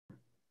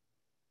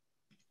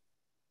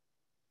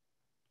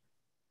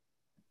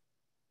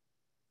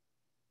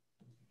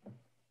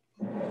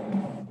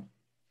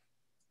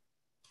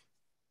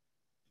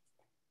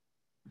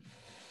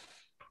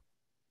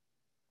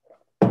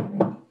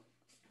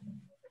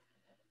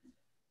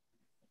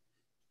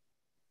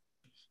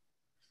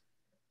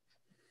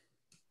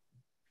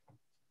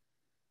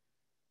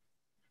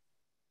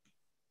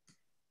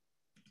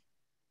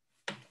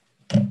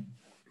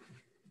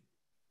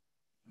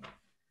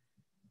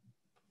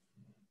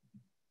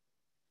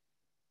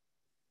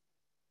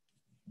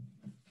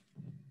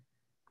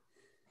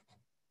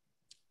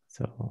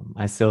So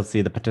I still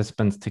see the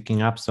participants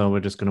ticking up, so we're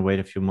just going to wait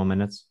a few more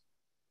minutes.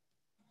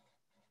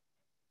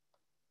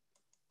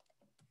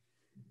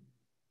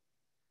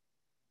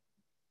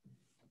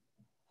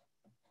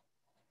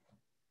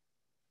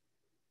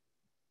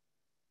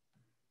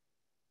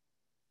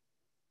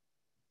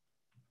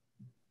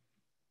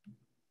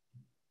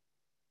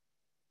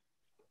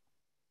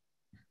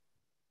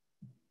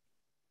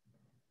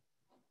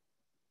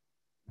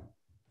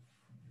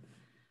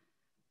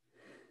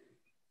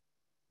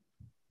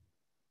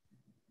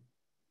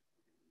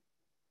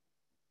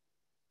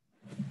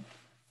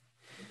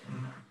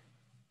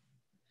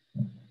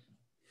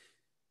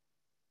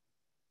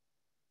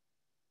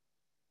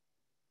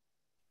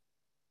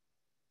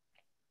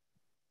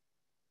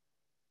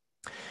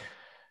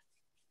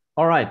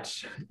 All right,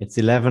 it's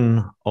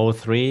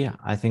 11:03.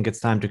 I think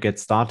it's time to get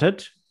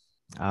started.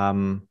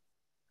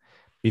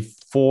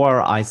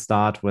 Before I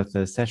start with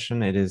the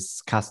session, it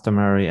is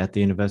customary at the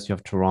University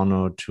of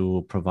Toronto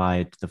to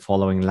provide the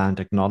following land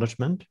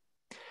acknowledgement.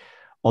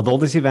 Although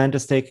this event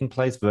is taking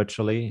place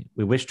virtually,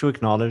 we wish to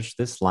acknowledge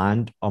this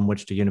land on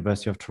which the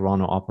University of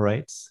Toronto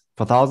operates.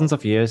 For thousands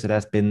of years, it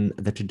has been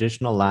the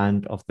traditional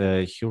land of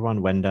the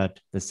Huron-Wendat,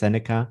 the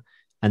Seneca,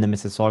 and the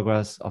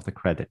Mississaugas of the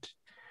Credit.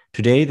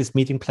 Today, this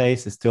meeting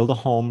place is still the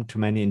home to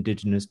many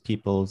Indigenous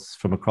peoples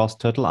from across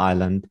Turtle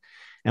Island,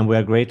 and we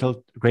are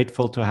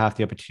grateful to have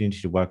the opportunity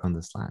to work on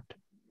this land.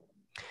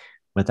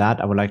 With that,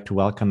 I would like to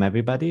welcome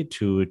everybody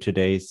to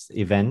today's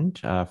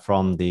event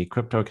from the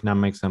Crypto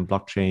Economics and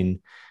Blockchain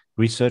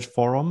Research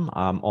Forum,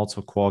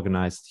 also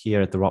co-organized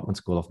here at the Rotman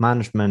School of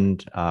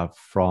Management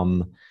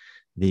from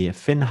the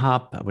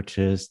FinHub, which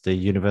is the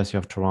University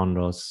of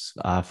Toronto's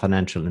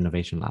Financial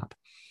Innovation Lab.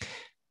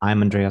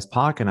 I'm Andreas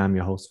Park, and I'm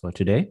your host for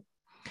today.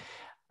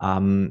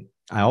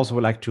 I also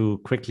would like to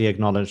quickly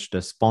acknowledge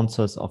the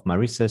sponsors of my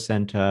research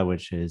center,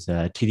 which is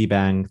TD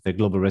Bank, the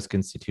Global Risk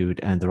Institute,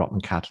 and the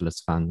Rotman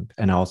Catalyst Fund.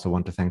 And I also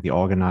want to thank the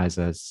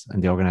organizers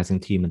and the organizing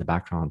team in the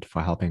background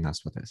for helping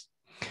us with this.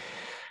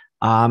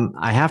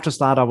 I have to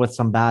start out with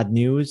some bad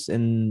news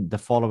in the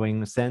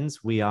following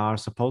sense. We are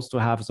supposed to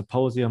have a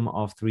symposium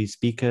of 3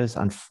 speakers.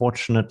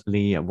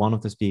 Unfortunately, one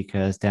of the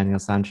speakers, Daniel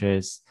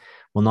Sanches,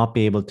 will not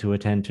be able to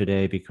attend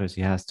today because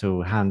he has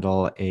to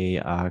handle a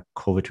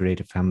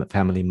COVID-related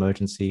family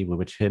emergency, with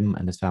which him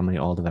and his family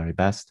all the very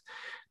best.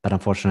 But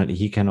unfortunately,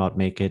 he cannot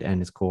make it, and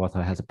his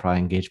co-author has a prior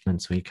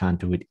engagement, so he can't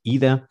do it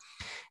either.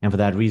 And for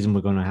that reason, we're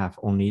going to have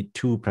only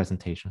 2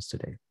 presentations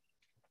today.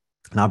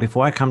 Now,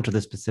 before I come to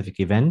the specific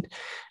event,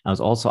 I was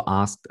also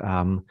asked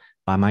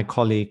by my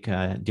colleague,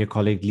 dear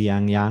colleague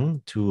Liang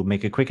Yang, to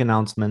make a quick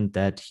announcement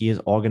that he is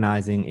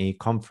organizing a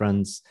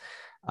conference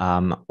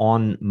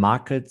on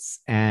markets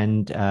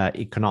and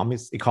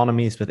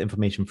economies with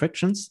information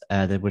frictions,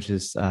 which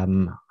is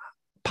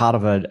part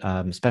of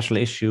a special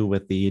issue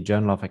with the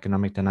Journal of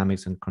Economic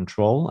Dynamics and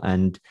Control.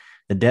 And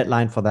the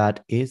deadline for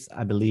that is,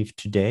 I believe,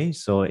 today.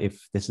 So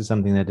if this is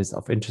something that is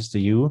of interest to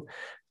you,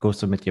 go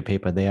submit your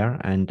paper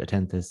there and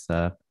attend this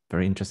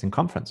very interesting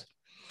conference.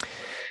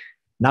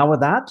 Now with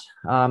that,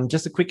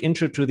 just a quick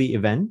intro to the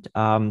event.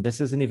 This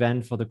is an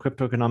event for the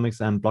Crypto Economics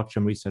and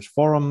Blockchain Research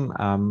Forum.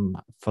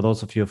 For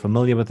those of you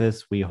familiar with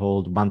this, we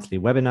hold monthly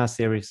webinar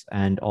series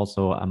and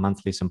also a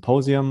monthly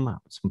symposium.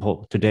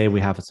 Today we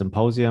have a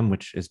symposium,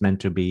 which is meant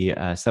to be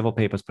several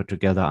papers put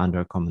together under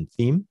a common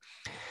theme.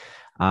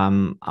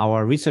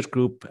 Our research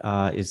group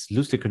is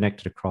loosely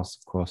connected across,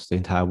 of course, the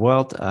entire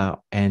world,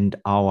 and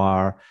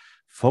our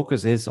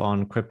focus is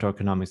on crypto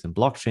economics and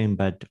blockchain,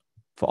 but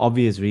for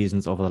obvious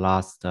reasons, over the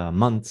last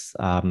months,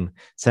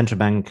 central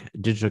bank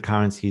digital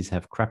currencies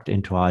have crept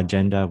into our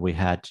agenda. We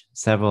had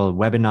several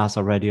webinars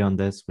already on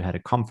this. We had a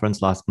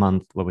conference last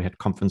month where we had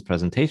conference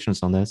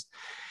presentations on this.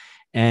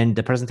 And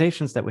the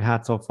presentations that we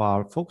had so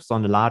far focused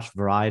on a large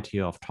variety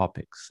of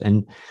topics.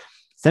 And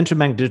central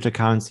bank digital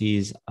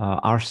currencies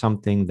are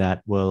something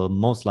that will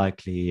most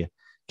likely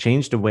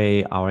change the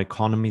way our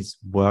economies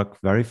work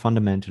very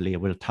fundamentally.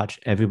 It will touch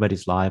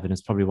everybody's life, and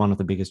it's probably one of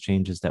the biggest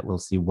changes that we'll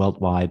see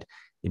worldwide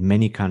in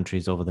many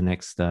countries over the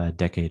next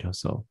decade or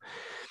so.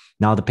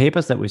 Now, the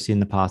papers that we've seen in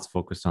the past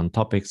focused on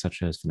topics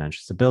such as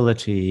financial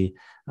stability,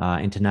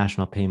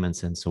 international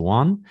payments, and so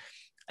on.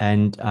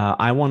 And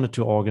I wanted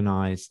to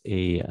organize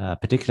a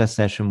particular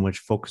session which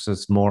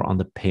focuses more on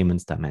the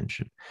payments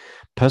dimension.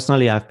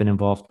 Personally, I've been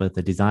involved with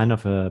the design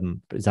of a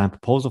design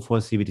proposal for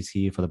a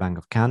CBDC for the Bank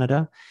of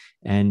Canada.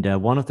 And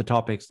one of the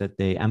topics that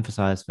they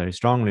emphasized very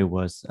strongly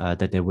was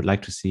that they would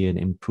like to see an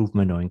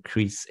improvement or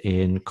increase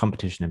in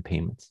competition in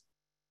payments.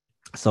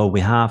 So we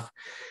have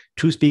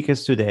 2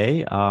 speakers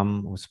today.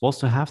 We're supposed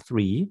to have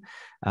 3.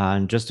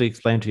 And just to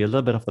explain to you a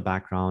little bit of the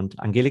background,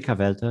 Angelika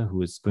Welte,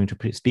 who is going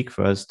to speak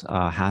first,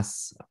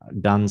 has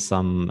done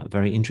some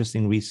very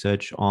interesting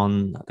research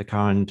on the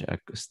current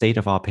state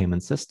of our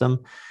payment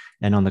system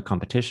and on the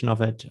competition of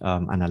it.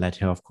 And I'll let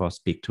her, of course,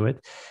 speak to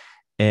it.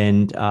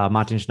 And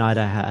Martin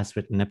Schneider has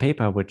written a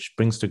paper which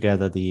brings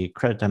together the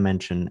credit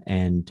dimension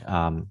and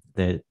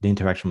the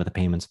interaction with the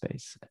payment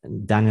space.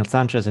 Daniel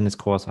Sanches and his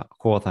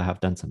co-author have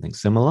done something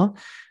similar.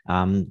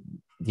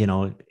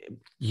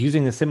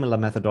 using a similar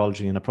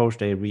methodology and approach,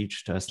 they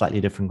reached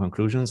slightly different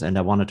conclusions. And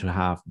I wanted to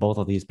have both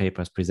of these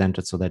papers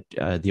presented so that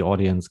the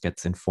audience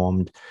gets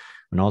informed,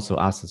 and also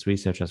us as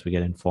researchers, we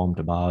get informed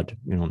about,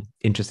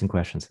 interesting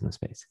questions in the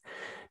space.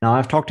 Now,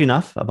 I've talked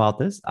enough about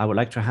this. I would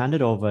like to hand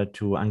it over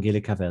to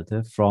Angelika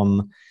Welte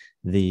from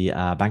the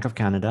Bank of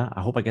Canada.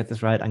 I hope I get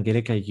this right.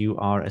 Angelika, you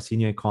are a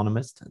senior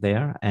economist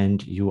there,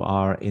 and you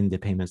are in the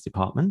payments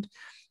department.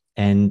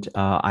 And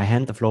I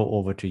hand the floor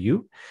over to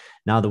you.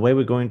 Now, the way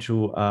we're going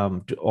to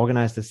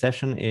organize this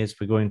session is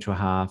we're going to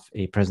have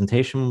a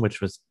presentation,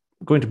 which was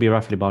going to be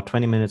roughly about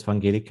 20 minutes for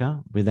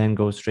Angelika. We then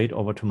go straight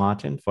over to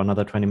Martin for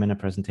another 20-minute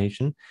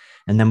presentation.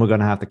 And then we're going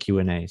to have the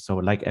Q&A. So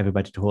I'd like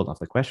everybody to hold off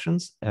the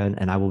questions,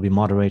 and I will be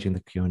moderating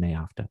the Q&A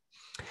after.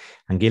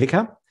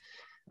 Angelika,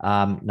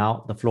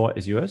 now the floor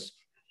is yours.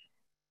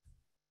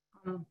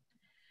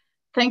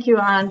 Thank you,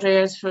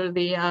 Andreas, for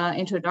the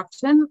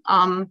introduction.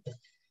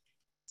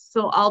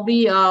 So I'll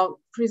be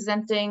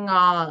presenting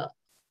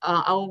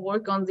our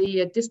work on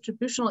the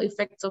distributional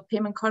effects of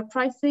payment card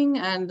pricing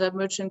and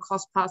merchant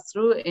cost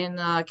pass-through in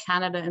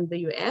Canada and the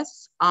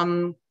US.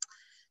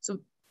 So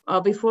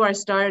before I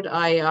start,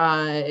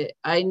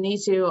 I need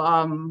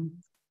to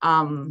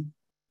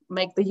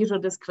make the usual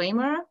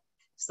disclaimer.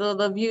 So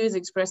the views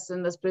expressed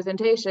in this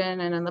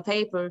presentation and in the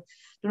paper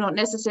do not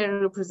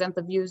necessarily represent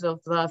the views of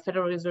the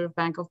Federal Reserve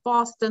Bank of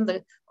Boston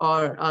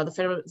or the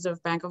Federal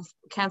Reserve Bank of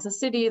Kansas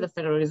City, the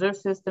Federal Reserve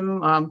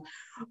System,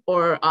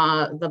 or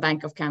the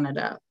Bank of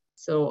Canada.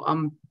 So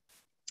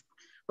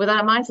with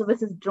that in mind, so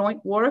this is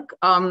joint work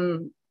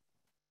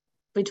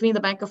between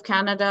the Bank of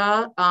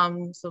Canada,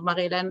 so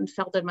Marie-Hélène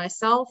Feld and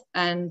myself,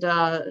 and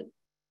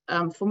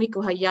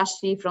Fumiko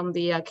Hayashi from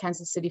the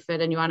Kansas City Fed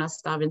and Joanna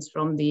Stavins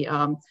from the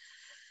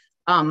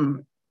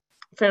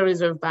Federal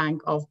Reserve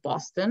Bank of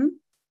Boston.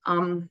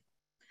 So,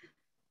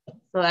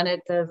 and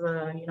it is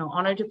an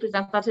honor to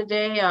present that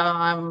today.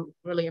 I'm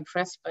really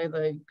impressed by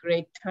the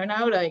great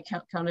turnout. I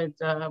counted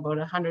about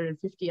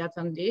 150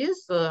 attendees.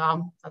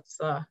 So that's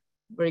a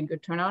very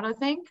good turnout, I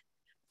think.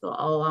 So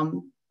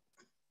I'll,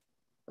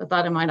 with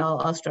that in mind,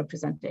 I'll start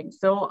presenting.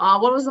 So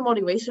what was the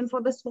motivation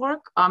for this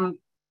work?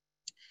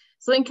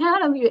 So in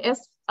Canada and the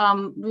US,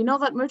 we know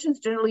that merchants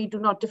generally do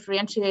not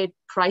differentiate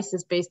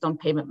prices based on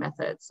payment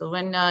methods. So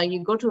when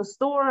you go to a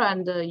store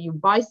and you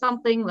buy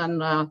something,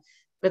 then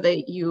whether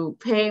you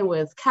pay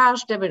with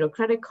cash, debit, or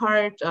credit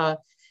card,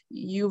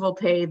 you will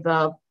pay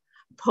the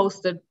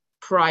posted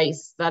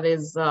price that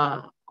is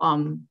the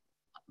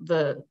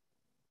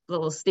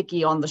little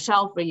sticky on the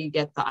shelf where you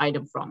get the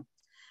item from.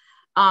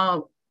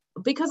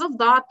 Because of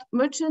that,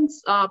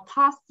 merchants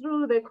pass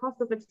through their cost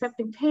of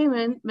accepting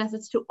payment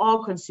methods to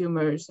all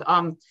consumers,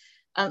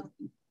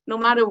 no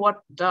matter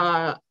what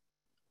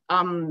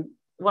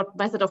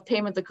method of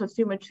payment the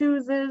consumer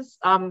chooses,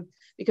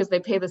 because they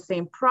pay the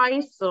same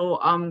price. So,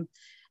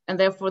 and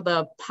therefore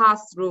the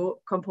pass-through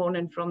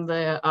component from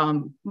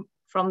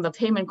the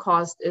payment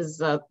cost is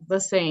the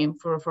same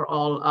for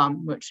all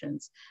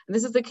merchants. And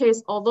this is the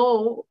case,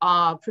 although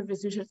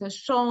previous research has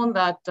shown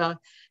that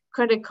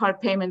credit card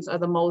payments are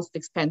the most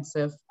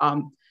expensive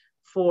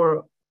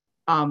for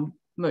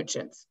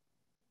merchants.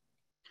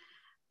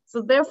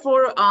 So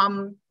therefore,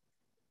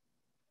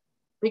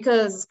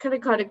 because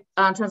credit card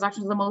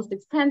transactions are the most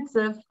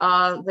expensive,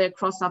 they're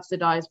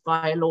cross-subsidized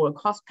by lower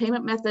cost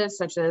payment methods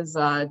such as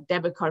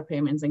debit card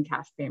payments and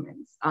cash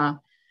payments.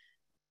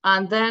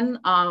 And then,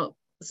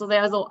 so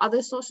there are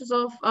other sources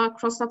of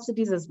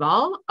cross-subsidies as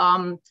well,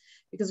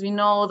 because we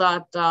know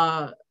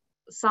that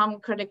some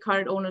credit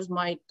card owners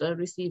might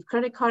receive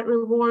credit card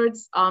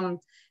rewards,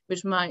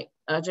 which might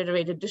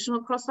generate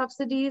additional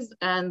cross-subsidies.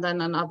 And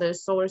then another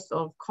source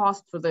of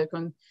cost for the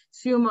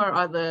consumer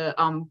are the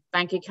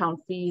bank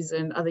account fees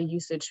and other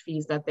usage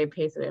fees that they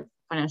pay to their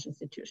financial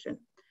institution.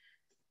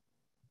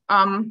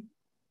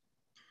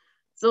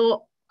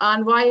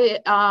 And why,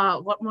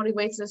 what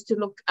motivates us to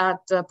look at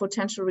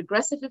potential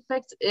regressive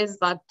effects is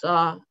that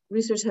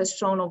research has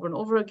shown over and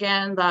over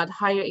again that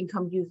higher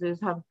income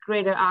users have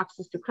greater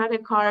access to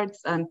credit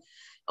cards and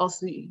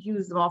also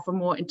use them often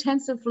more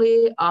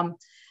intensively.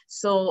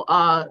 So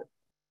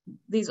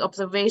these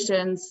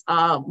observations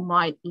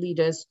might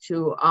lead us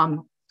to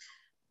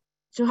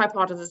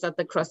hypothesis that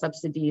the cross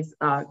subsidies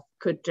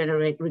could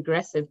generate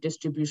regressive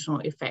distributional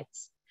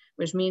effects,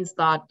 which means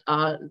that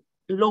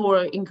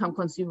lower income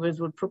consumers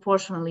would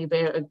proportionally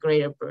bear a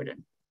greater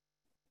burden.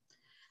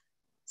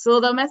 So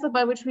the method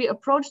by which we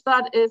approach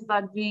that is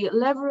that we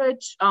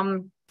leverage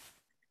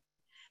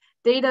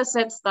data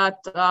sets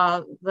that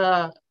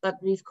that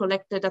we've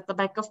collected at the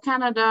Bank of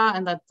Canada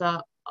and that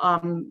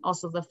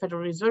also the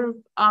Federal Reserve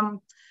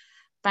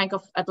Bank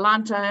of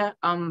Atlanta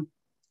and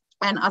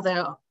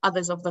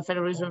others of the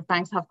Federal Reserve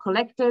banks have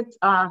collected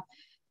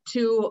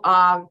to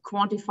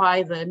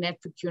quantify the net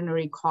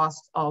pecuniary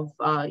cost of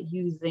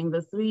using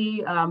the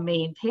three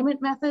main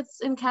payment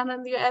methods in Canada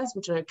and the US,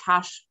 which are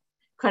cash,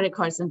 credit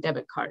cards, and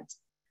debit cards.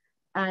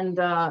 And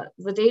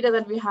the data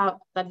that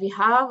we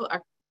have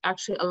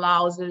actually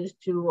allows us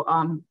to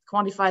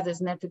quantify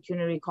this net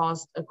pecuniary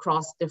cost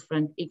across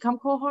different income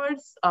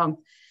cohorts.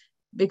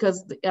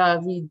 because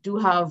we do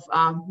have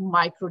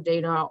micro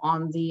data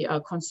on the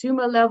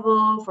consumer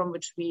level from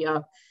which we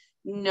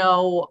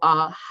know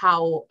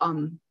how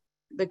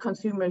the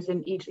consumers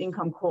in each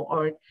income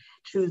cohort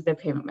choose their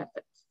payment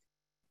methods.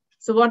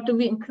 So what do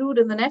we include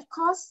in the net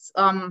costs?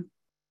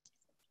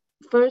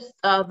 First,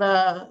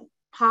 the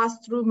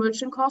pass-through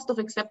merchant cost of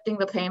accepting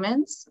the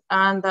payments.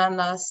 And then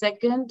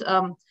second,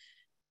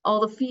 all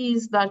the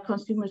fees that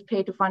consumers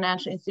pay to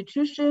financial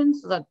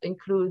institutions. So that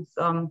includes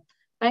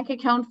bank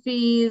account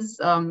fees,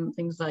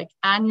 things like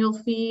annual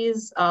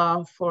fees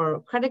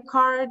for credit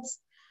cards,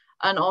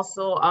 and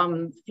also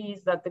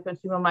fees that the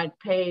consumer might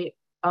pay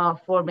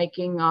for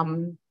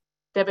making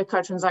debit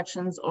card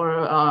transactions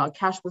or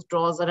cash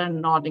withdrawals that are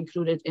not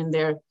included in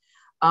their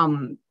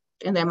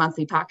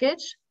monthly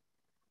package.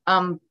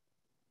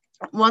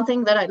 One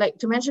thing that I'd like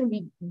to mention,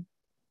 we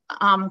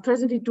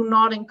presently do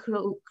not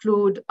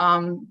include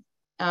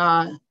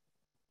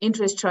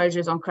interest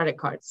charges on credit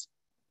cards.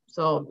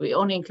 So we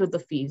only include the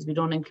fees. We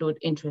don't include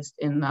interest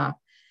in the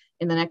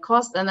net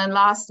cost. And then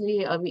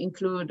lastly, we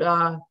include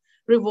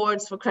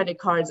rewards for credit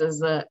cards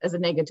as a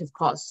negative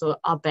cost, so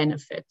a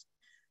benefit.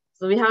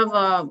 So we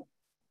have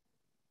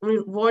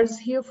rewards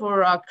here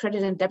for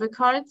credit and debit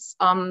cards.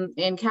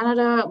 In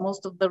Canada,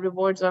 most of the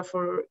rewards are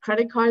for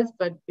credit cards,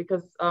 but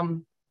because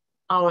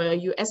our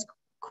US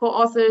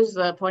co-authors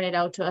pointed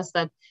out to us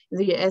that in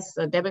the US,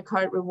 debit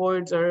card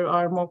rewards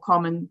are more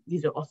common.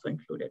 These are also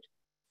included.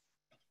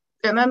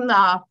 And then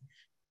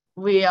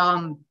we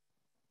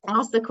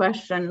asked the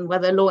question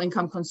whether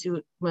low-income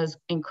consumers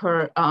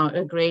incur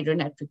a greater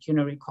net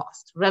pecuniary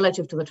cost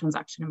relative to the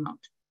transaction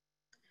amount.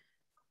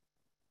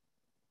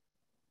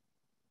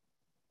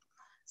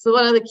 So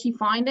what are the key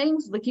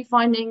findings? The key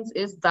findings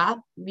is that,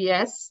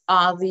 yes,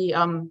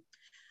 the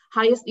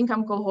highest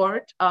income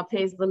cohort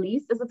pays the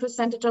least as a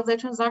percentage of their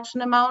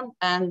transaction amount,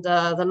 and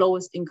the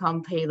lowest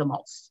income pay the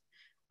most.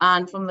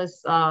 And from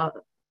this,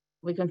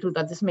 we conclude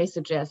that this may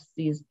suggest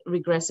these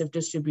regressive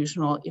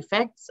distributional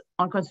effects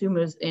on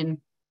consumers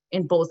in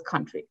both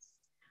countries.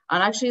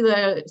 And actually,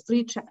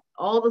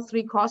 all the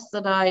three costs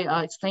that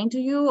I explained to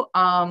you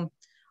are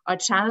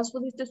channels for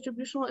these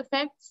distributional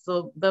effects.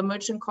 So the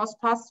merchant cost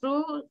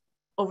pass-through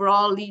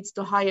overall leads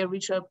to higher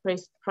retail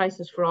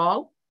prices for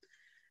all.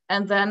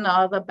 And then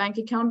the bank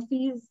account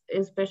fees,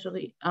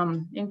 especially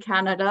in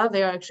Canada,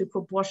 they are actually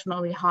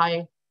proportionally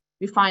high.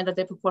 We find that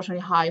they're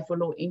proportionally high for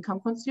low-income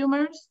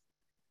consumers.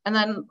 And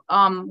then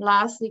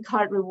lastly,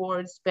 card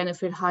rewards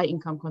benefit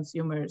high-income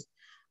consumers.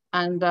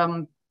 And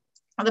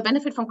the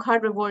benefit from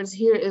card rewards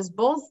here is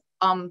both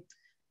from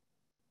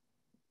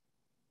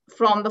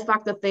the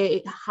fact that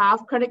they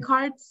have credit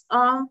cards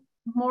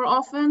more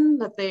often,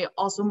 that they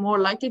also more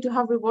likely to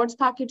have rewards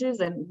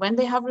packages. And when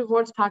they have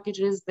rewards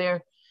packages,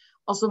 they're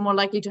also more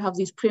likely to have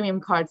these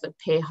premium cards that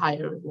pay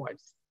higher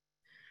rewards.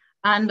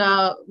 And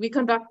we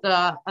conduct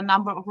a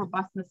number of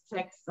robustness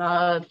checks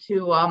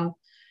to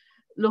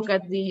look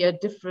at the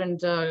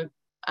different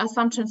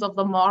assumptions of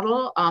the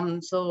model.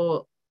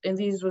 So in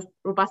these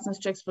robustness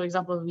checks, for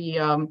example, we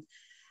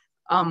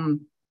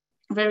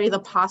vary the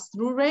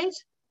pass-through rate.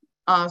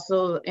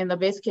 So in the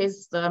base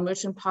case, the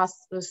merchant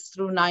passes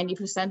through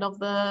 90% of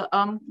the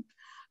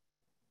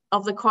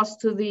cost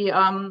to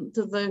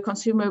the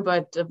consumer,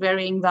 but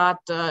varying that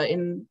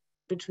in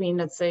between,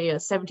 let's say,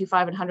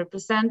 75 and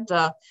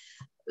 100%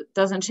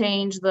 doesn't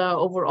change the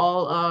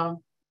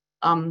overall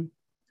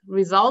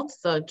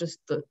results. Just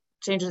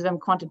changes them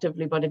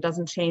quantitatively, but it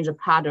doesn't change a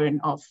pattern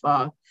of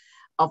the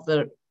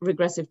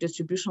regressive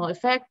distributional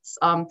effects.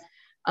 And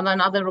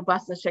then other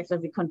robustness checks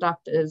that we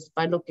conduct is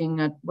by looking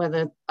at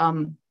whether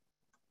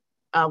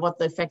what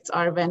the effects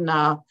are when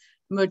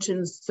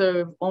merchants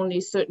serve only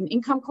certain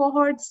income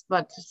cohorts,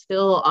 but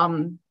still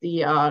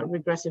the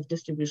regressive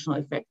distributional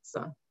effects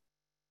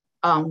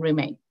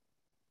remain.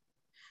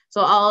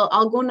 So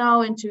I'll go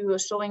now into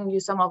showing you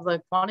some of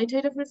the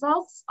quantitative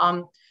results.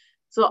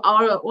 So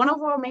one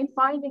of our main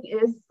findings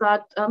is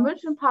that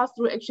merchant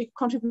pass-through actually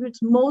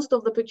contributes most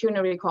of the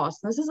pecuniary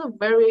costs. This is a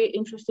very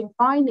interesting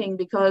finding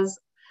because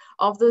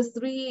of the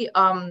three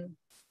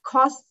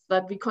costs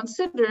that we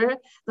consider,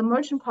 the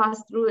merchant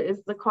pass-through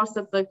is the cost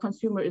that the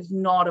consumer is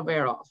not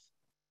aware of,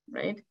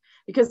 right?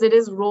 Because it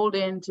is rolled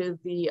into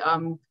the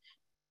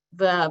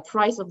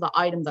price of the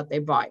item that they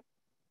buy.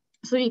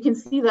 So you can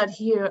see that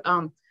here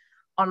on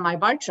my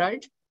bar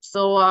chart.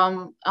 So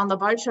on the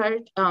bar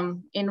chart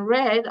in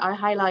red, I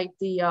highlight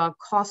the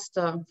cost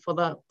for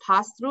the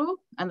pass-through,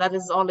 and that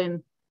is all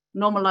in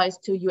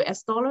normalized to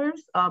US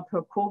dollars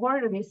per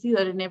cohort. And you see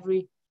that in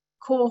every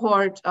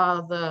cohort,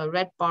 the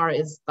red bar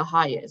is the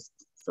highest,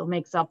 so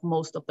makes up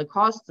most of the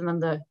cost. And then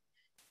the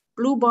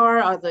blue bar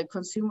are the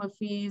consumer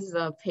fees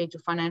paid to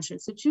financial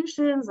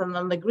institutions. And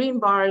then the green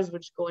bars,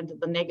 which go into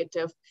the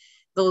negative,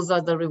 those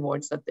are the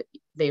rewards that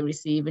they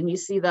receive. And you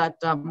see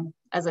that,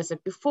 as I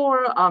said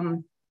before,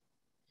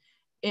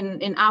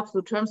 in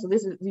absolute terms, so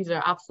these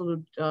are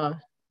absolute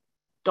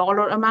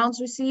dollar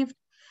amounts received,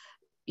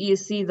 you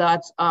see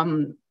that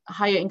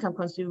higher income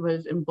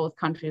consumers in both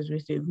countries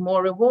receive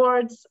more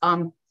rewards.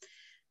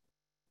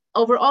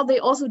 Overall, they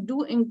also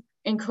do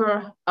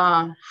incur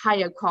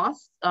higher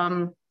costs.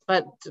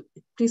 But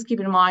please keep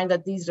in mind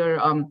that these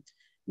are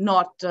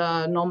not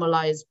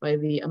normalized by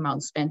the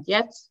amount spent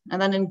yet.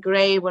 And then in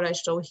gray, what I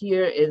show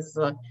here is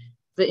the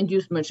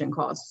induced merchant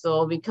costs.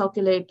 So we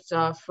calculate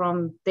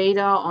from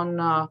data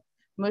on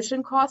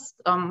merchant costs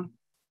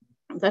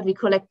that we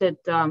collected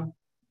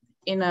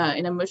in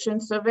a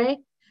merchant survey.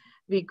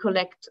 We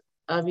collect,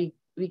 we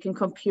can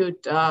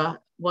compute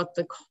what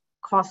the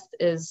cost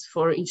is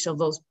for each of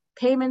those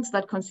payments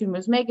that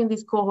consumers make in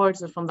these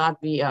cohorts. And from that,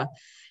 we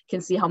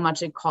can see how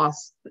much it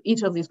costs,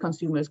 each of these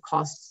consumers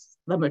costs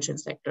the merchant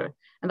sector.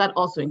 And that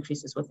also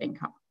increases with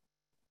income.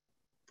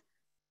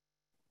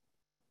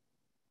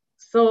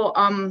 So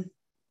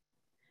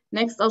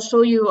next, I'll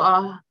show you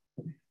how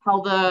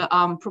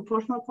the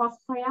proportional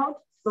costs play out.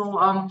 So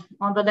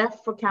on the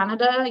left for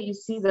Canada, you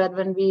see that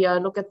when we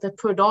look at the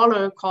per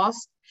dollar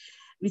cost,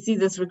 we see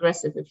this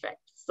regressive effect.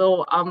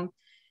 So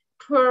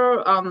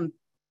per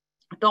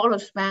dollar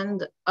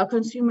spend, a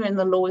consumer in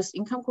the lowest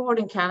income cohort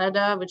in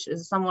Canada, which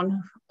is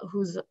someone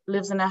who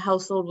lives in a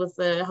household with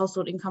a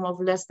household income of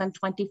less than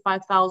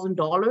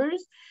 $25,000,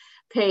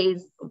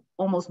 pays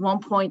almost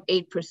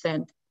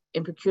 1.8%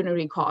 in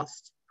pecuniary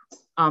cost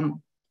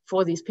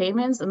for these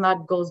payments. And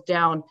that goes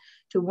down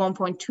to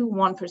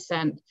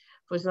 1.21%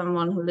 for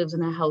someone who lives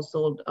in a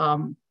household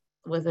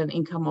with an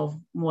income of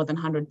more than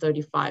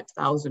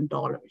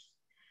 $135,000.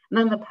 And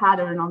then the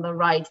pattern on the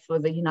right for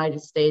the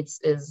United States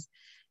is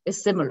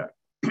similar.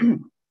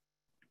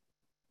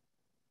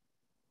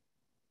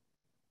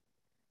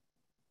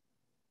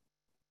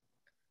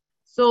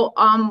 So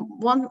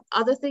one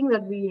other thing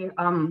that we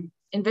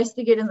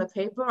investigate in the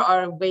paper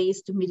are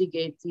ways to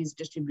mitigate these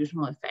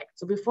distributional effects.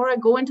 So before I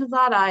go into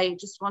that, I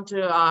just want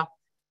to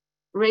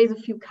raise a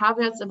few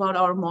caveats about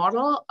our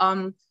model.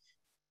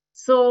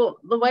 So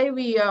the way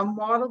we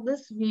model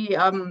this, we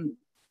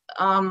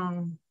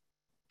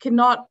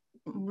cannot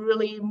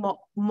really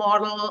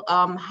model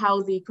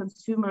how the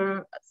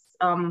consumer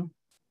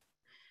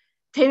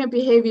payment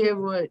behavior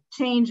would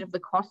change if the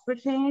costs were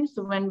changed.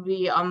 So when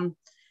we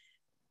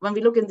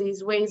look in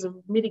these ways of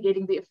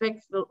mitigating the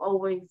effects, we'll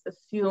always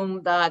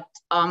assume that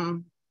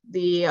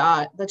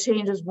the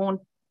changes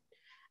won't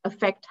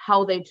affect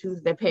how they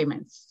choose their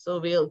payments. So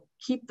we'll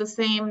keep the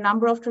same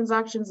number of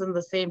transactions and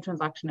the same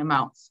transaction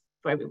amounts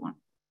for everyone.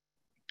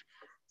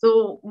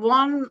 So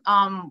one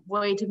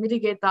way to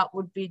mitigate that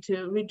would be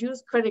to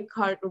reduce credit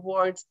card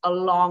rewards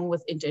along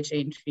with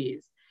interchange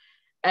fees.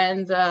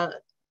 And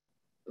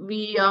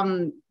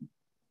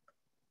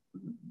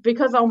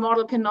because our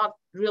model cannot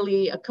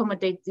really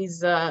accommodate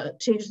these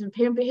changes in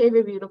payment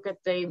behavior, we look at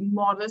a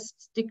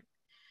modest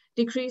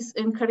decrease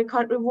in credit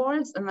card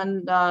rewards, and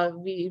then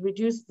we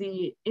reduce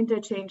the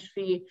interchange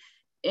fee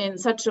in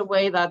such a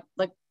way that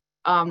the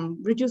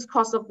reduced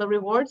cost of the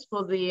rewards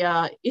for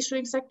the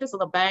issuing sector, so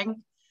the bank,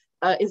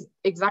 is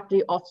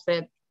exactly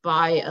offset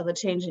by the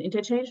change in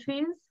interchange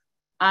fees.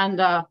 And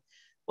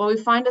what we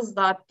find is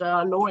that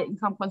lower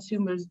income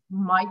consumers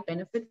might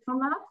benefit from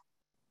that.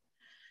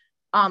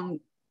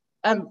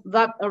 And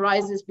that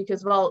arises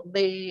because, well,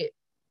 they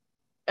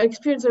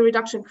experience a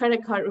reduction in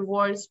credit card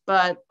rewards,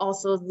 but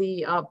also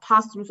the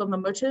pass-through from the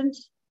merchant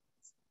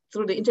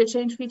through the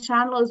interchange fee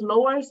channel is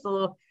lower.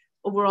 So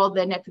overall,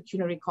 their net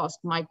pecuniary cost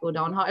might go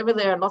down. However,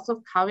 there are lots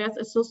of caveats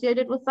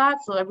associated with that.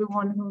 So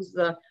everyone who's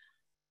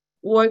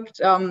worked,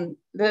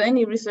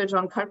 any research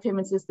on card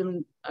payment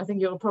system, I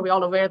think you're probably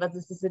all aware that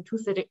this is a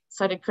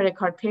two-sided credit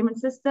card payment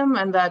system,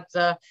 and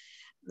that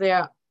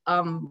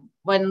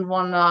when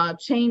one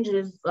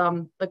changes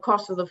the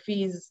cost of the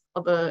fees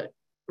of the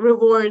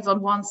rewards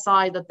on one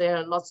side, that there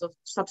are lots of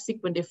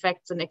subsequent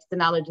effects and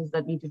externalities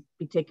that need to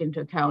be taken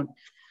into account.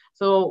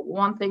 So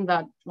one thing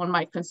that one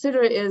might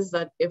consider is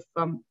that if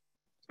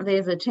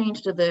there's a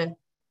change to the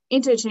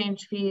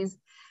interchange fees,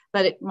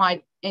 that it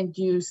might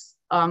induce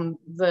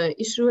the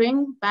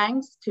issuing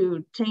banks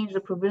to change the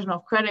provision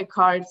of credit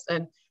cards.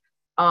 And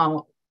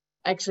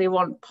actually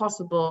one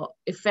possible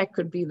effect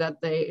could be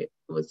that they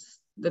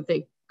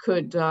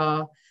could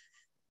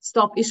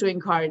stop issuing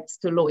cards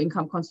to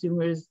low-income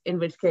consumers, in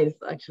which case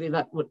actually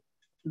that would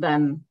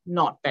then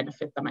not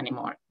benefit them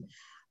anymore.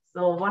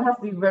 So one has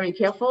to be very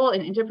careful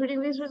in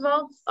interpreting these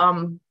results,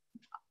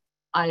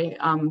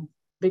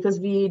 because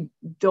we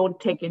don't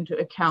take into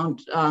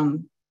account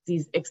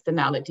these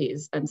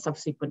externalities and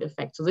subsequent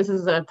effects. So this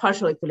is a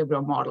partial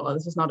equilibrium model.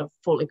 This is not a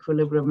full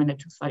equilibrium in a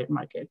two-sided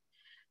market.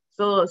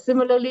 So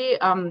similarly,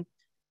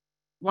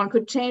 one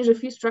could change a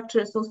fee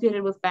structure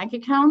associated with bank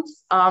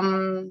accounts,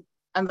 and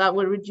that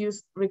will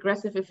reduce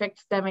regressive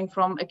effects stemming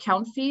from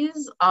account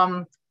fees.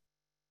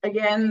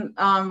 Again,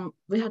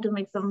 we had to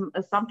make some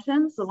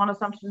assumptions. So one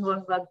assumption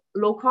was that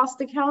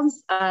low-cost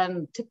accounts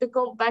and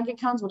typical bank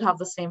accounts would have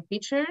the same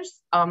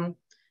features.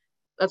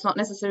 That's not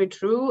necessarily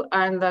true.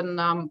 And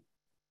then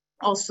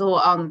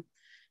also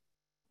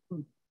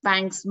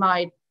banks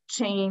might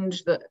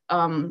change the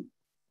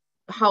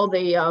how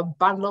they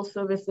bundle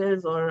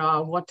services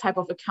or what type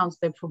of accounts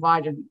they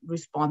provide in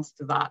response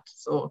to that.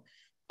 So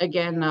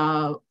again,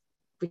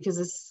 because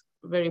this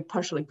very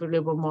partial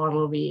equilibrium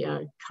model. We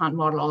can't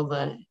model all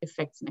the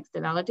effects and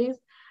externalities.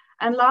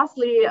 And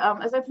lastly,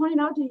 as I pointed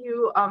out to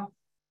you,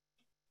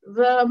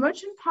 the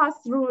merchant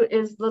pass-through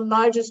is the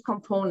largest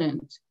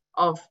component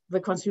of the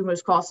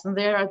consumer's costs, and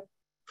they're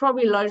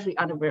probably largely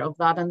unaware of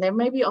that. And they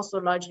may be also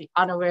largely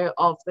unaware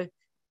of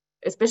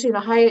especially the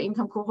higher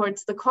income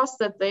cohorts, the costs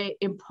that they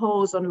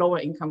impose on lower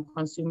income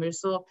consumers.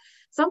 So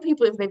some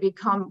people, if they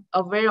become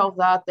aware of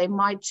that, they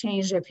might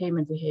change their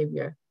payment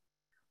behavior.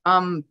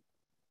 And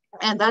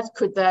that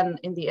could then,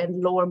 in the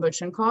end, lower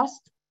merchant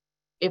cost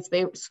if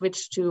they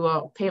switch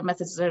to payment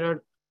methods that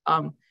are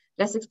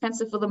less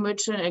expensive for the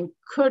merchant and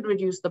could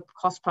reduce the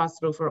cost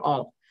pass-through for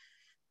all.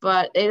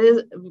 But it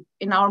is,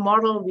 in our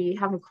model, we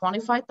haven't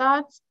quantified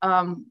that.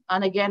 And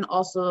again,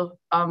 also,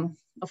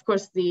 of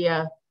course,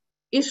 the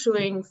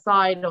issuing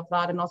side of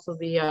that and also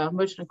the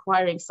merchant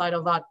acquiring side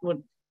of that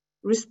would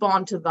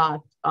respond to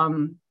that.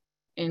 And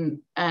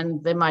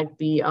there might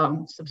be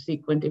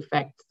subsequent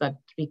effects that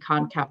we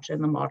can't capture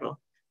in the model.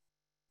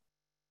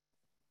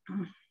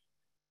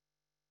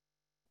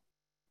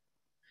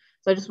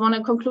 So I just want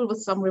to conclude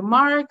with some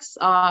remarks.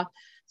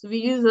 So we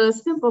use a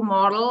simple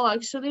model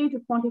actually to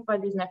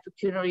quantify these net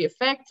pecuniary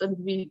effects, and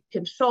we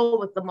can show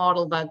with the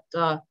model that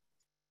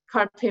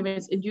card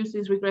payments induce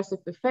these regressive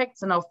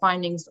effects, and our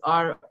findings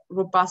are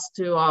robust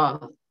to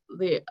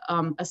the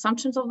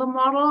assumptions of the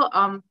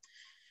model.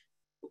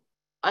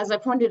 As I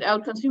pointed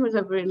out, consumers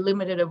have very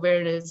limited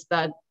awareness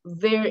that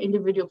their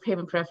individual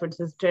payment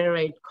preferences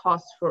generate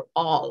costs for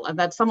all, and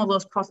that some of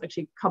those costs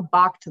actually come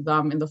back to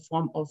them in the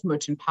form of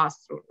merchant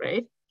pass-through,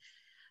 right?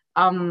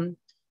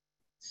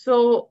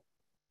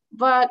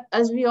 But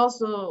as we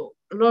also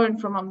learned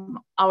from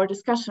our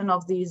discussion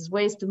of these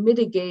ways to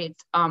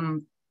mitigate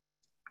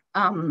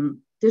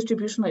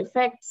distributional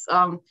effects,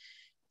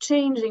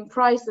 changing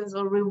prices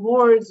or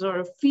rewards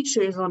or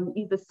features on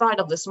either side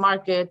of this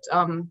market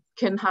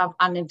can have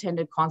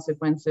unintended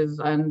consequences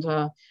and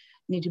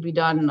need to be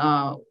done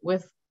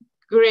with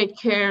great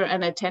care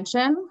and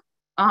attention.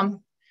 And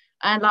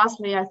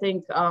lastly, I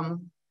think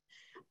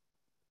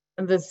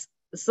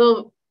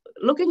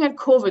looking at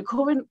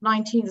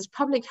COVID-19, this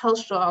public health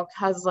shock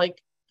has,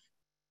 like,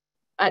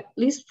 at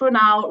least for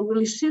now,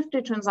 really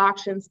shifted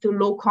transactions to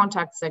low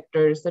contact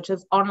sectors, such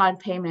as online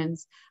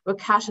payments, where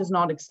cash is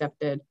not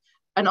accepted.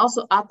 And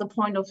also at the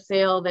point of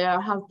sale, there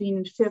have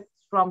been shifts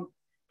from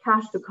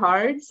cash to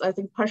cards. I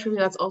think partially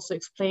that's also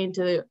explained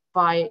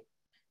by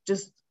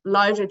just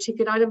larger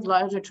ticket items,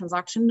 larger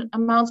transaction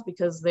amounts,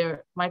 because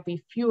there might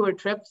be fewer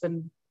trips.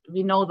 And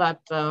we know that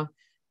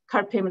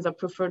card payments are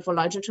preferred for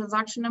larger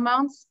transaction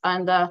amounts.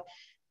 And that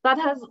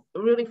has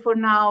really, for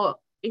now,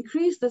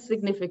 increased the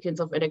significance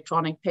of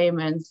electronic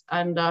payments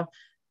and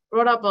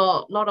brought up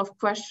a lot of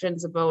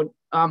questions about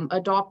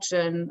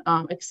adoption,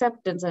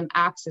 acceptance, and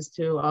access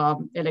to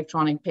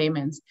electronic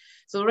payments.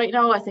 So right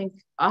now, I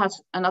think I have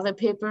another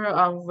paper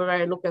where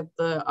I look at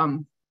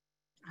the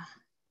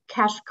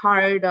cash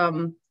card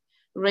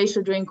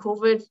ratio during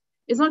COVID.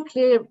 It's not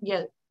clear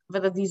yet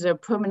whether these are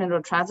permanent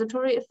or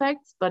transitory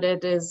effects, but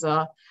it is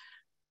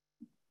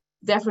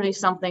definitely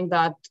something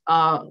that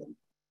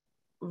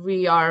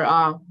we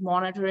are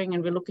monitoring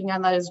and we're looking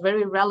at. That is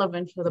very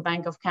relevant for the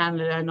Bank of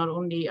Canada, not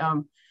only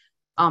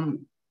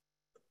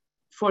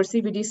for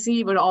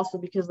CBDC, but also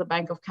because the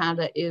Bank of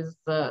Canada is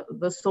the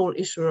sole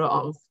issuer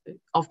of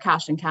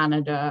cash in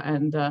Canada,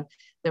 and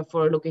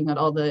therefore looking at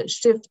all the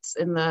shifts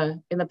in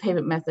the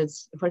payment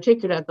methods,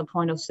 particularly at the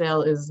point of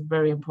sale, is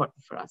very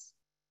important for us.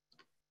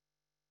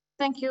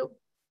 Thank you.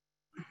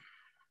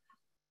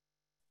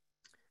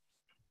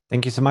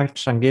 Thank you so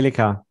much,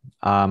 Angelika.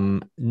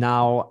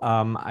 Now,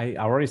 I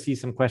already see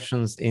some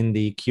questions in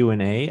the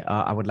Q&A.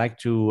 I would like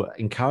to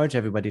encourage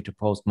everybody to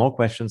post more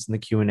questions in the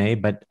Q&A,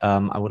 but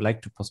I would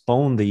like to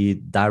postpone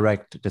the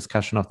direct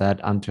discussion of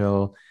that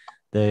until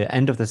the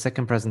end of the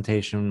second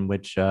presentation,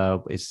 which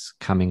is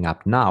coming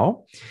up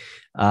now.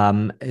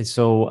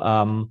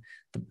 The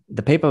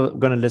paper we're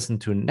going to listen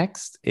to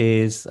next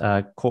is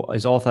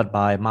authored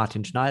by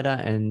Martin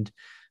Schneider and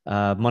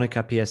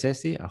Monica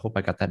Piasesi. I hope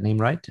I got that name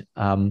right.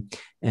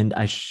 And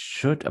I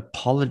should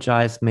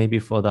apologize maybe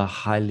for the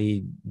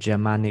highly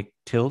Germanic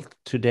tilt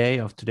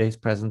of today's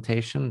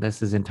presentation.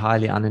 This is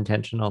entirely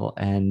unintentional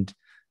and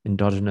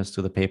endogenous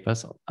to the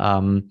papers.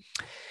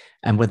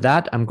 And with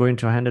that, I'm going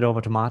to hand it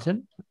over to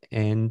Martin,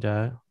 and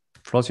the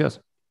floor is yours.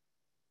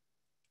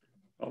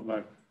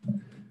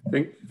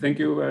 Thank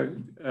you,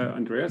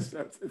 Andreas.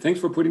 Thanks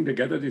for putting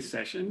together this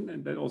session,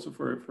 and then also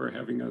for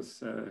having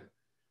us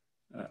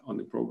on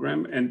the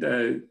program.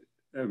 And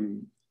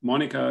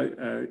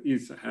Monica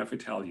is half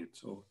Italian,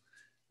 so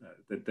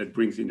that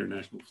brings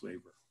international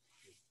flavor.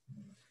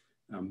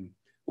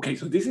 Okay,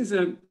 so this is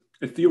a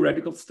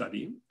theoretical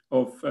study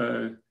of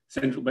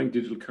central bank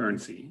digital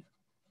currency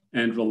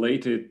and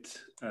related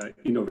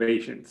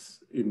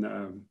innovations in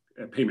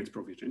payments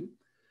provision.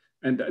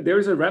 And there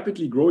is a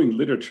rapidly growing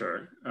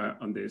literature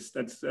on this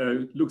that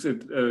looks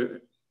at a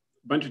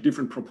bunch of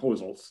different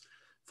proposals.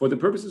 For the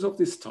purposes of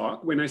this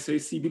talk, when I say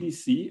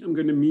CBDC, I'm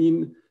going to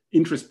mean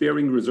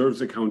interest-bearing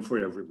reserves account for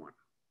everyone.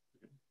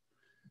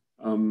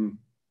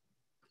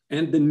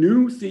 And the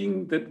new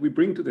thing that we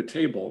bring to the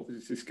table,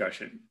 this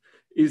discussion,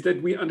 is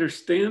that we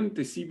understand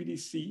the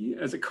CBDC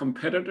as a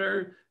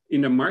competitor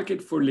in a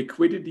market for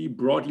liquidity,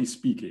 broadly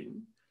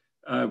speaking,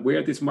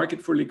 where this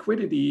market for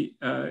liquidity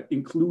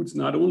includes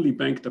not only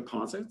bank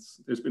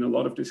deposits, there's been a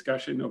lot of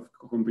discussion of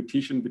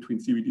competition between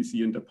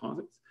CBDC and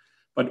deposits,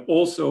 but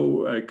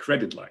also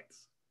credit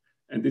lines.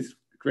 And this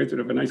creates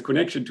sort of a nice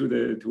connection to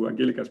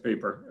Angelika's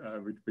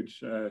paper,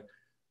 which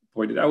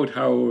pointed out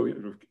how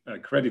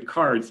credit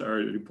cards are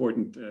an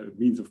important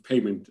means of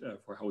payment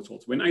for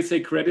households. When I say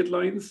credit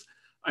lines,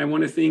 I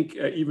want to think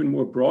even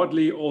more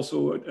broadly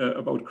also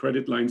about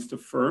credit lines to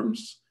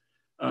firms,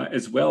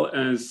 as well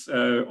as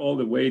all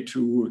the way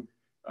to,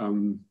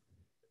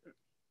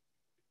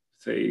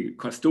 say,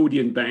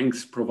 custodian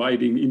banks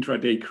providing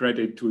intraday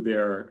credit to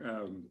their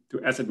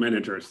to asset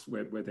managers,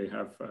 where they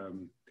have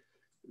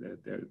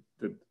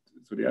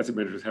so the asset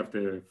managers have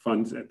the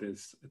funds at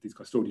these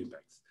custodian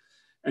banks.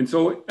 And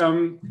so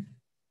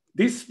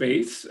this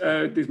space,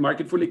 this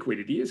market for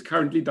liquidity, is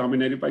currently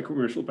dominated by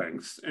commercial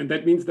banks. And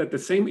that means that the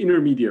same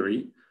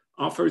intermediary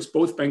offers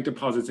both bank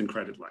deposits and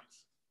credit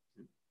lines.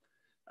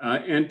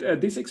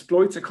 This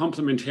exploits a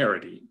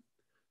complementarity.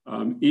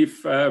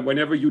 If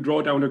whenever you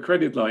draw down a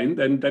credit line,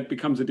 then that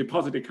becomes a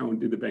deposit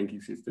account in the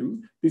banking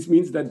system. This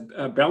means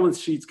that balance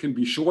sheets can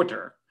be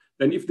shorter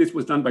than if this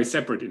was done by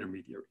separate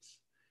intermediaries.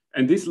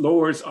 And this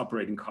lowers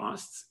operating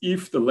costs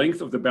if the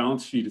length of the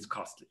balance sheet is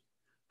costly.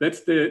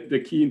 That's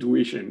the key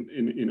intuition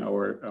in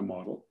our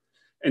model.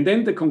 And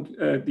then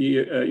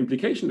the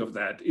implication of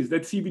that is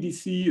that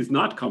CBDC is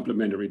not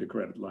complementary to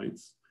credit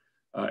lines.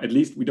 At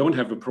least we don't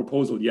have a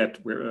proposal yet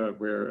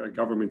where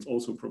governments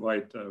also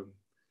provide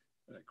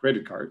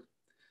credit card.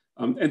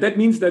 And that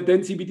means that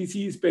then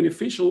CBDC is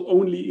beneficial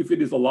only if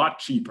it is a lot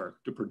cheaper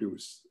to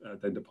produce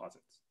than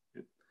deposits.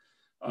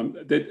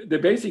 The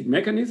basic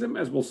mechanism,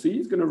 as we'll see,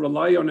 is going to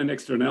rely on an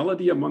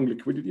externality among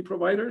liquidity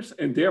providers,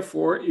 and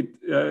therefore it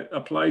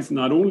applies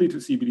not only to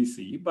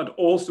CBDC, but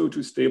also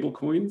to stable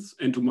coins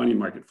and to money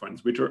market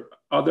funds, which are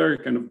other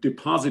kind of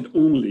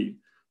deposit-only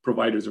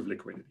providers of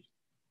liquidity.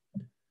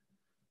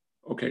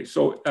 Okay,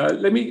 so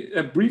let me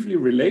briefly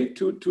relate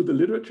to the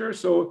literature.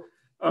 So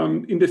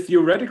in the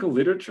theoretical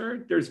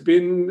literature, there's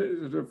been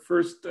the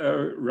first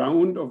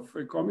round of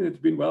comment. It's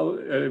been, well,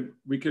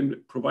 we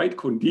can provide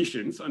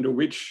conditions under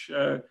which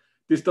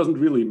this doesn't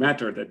really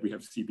matter that we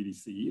have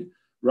CBDC,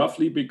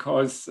 roughly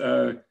because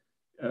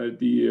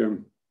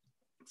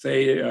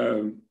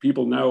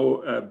people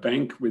now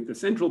bank with the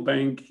central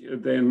bank,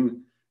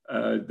 then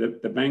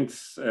the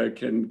banks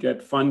can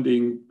get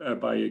funding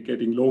by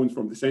getting loans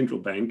from the central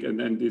bank, and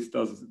then this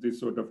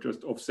sort of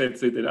just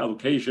offsets it, and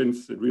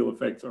allocations, the real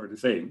effects are the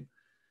same.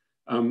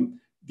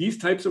 These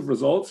types of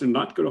results are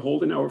not going to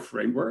hold in our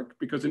framework,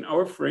 because in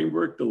our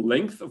framework, the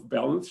length of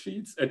balance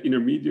sheets at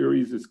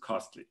intermediaries is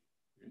costly.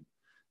 Okay?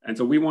 And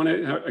so we want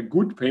to have a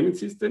good payment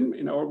system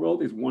in our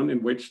world is one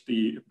in which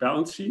the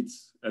balance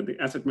sheets, the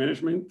asset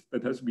management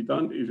that has to be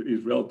done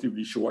is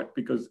relatively short,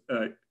 because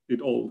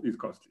it all is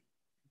costly.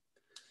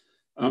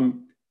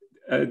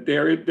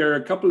 There are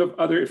a couple of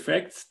other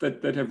effects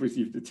that have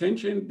received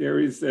attention. There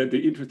is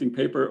the interesting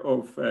paper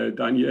of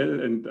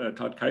Daniel and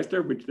Todd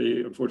Keisler, which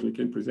they unfortunately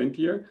can't present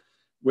here,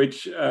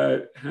 which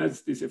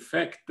has this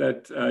effect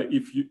that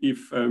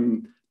if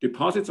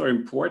deposits are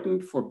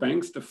important for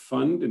banks to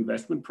fund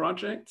investment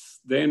projects,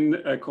 then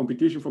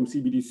competition from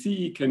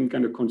CBDC can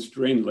kind of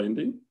constrain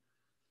lending.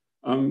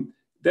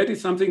 That is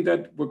something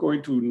that we're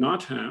going to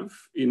not have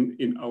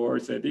in our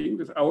setting,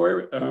 because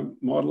our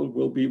model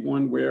will be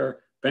one where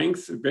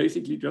banks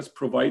basically just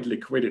provide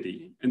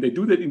liquidity. And they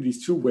do that in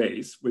these two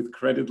ways, with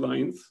credit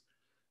lines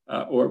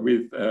or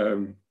with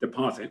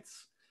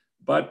deposits.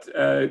 But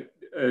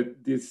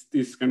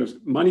this kind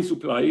of money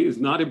supply is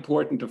not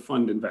important to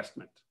fund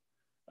investment.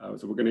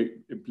 So we're going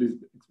to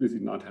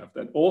explicitly not have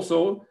that.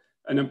 Also,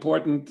 an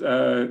important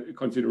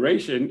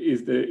consideration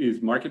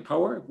is market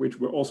power, which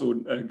we're also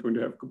going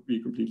to have to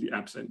be completely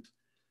absent.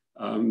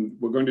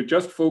 We're going to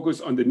just focus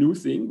on the new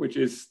thing, which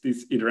is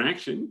this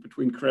interaction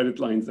between credit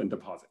lines and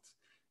deposits.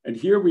 And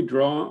here we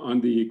draw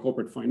on the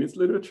corporate finance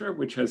literature,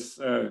 which has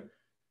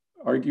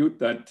argued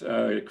that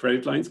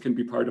credit lines can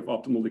be part of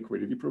optimal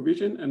liquidity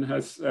provision, and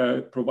has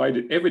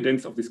provided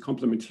evidence of this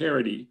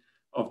complementarity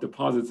of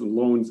deposits and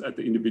loans at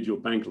the individual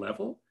bank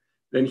level.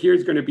 Then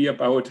here's going to be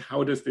about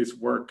how does this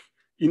work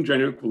in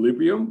general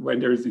equilibrium when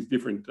there's these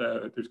different,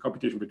 there's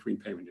competition between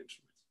payment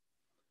instruments.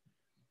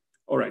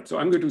 All right, so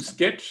I'm going to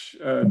sketch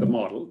the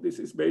model. This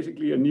is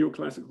basically a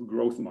neoclassical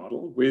growth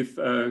model with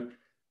a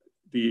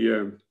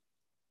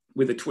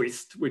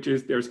twist, which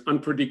is there's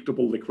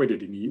unpredictable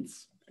liquidity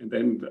needs, and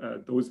then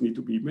those need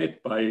to be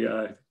met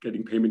by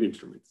getting payment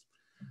instruments.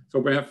 So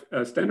we have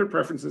standard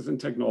preferences in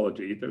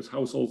technology. There's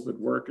households that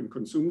work and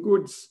consume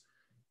goods,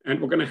 and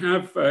we're going to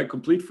have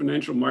complete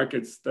financial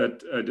markets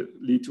that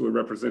lead to a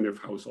representative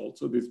household.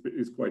 So this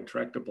is quite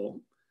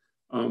tractable.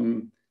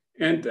 And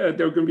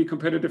there are going to be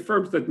competitive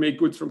firms that make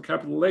goods from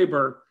capital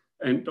labor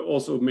and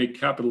also make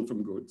capital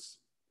from goods.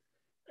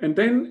 And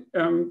then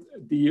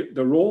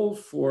the role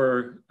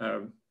for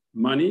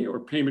money or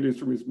payment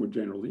instruments more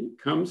generally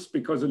comes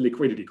because of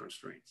liquidity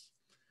constraints.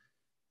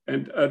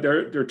 And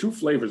there are two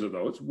flavors of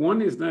those.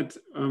 One is that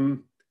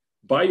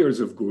buyers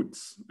of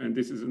goods, and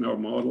this is in our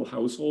model,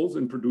 households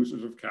and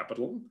producers of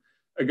capital,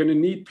 are going to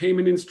need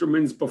payment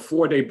instruments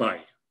before they buy.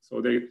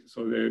 So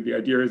the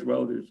idea is,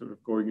 well, they're sort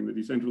of going in the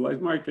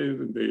decentralized market,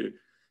 and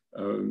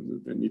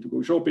they need to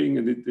go shopping,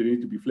 and there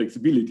need to be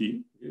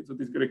flexibility. Okay? So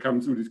this is going to come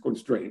through this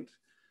constraint.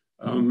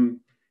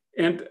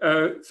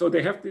 So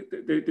they have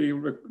they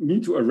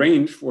need to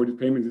arrange for the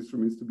payment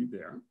instruments to be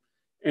there.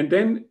 And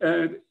then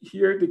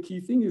here, the key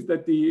thing is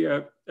that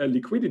the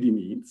liquidity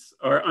needs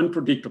are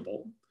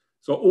unpredictable.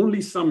 So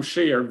only some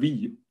share,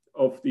 V,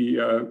 of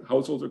the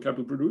households or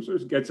capital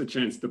producers gets a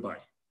chance to buy.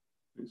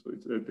 Okay, so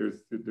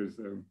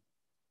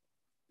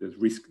there's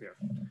risk there.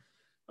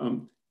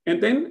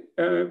 And then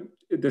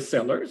the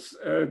sellers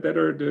that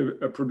are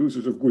the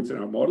producers of goods in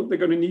our model, they're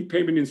going to need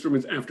payment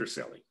instruments after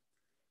selling.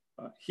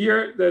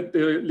 Here, that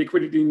the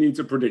liquidity needs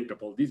are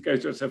predictable. These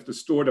guys just have to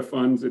store the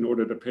funds in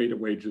order to pay the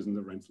wages and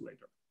the rents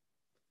later.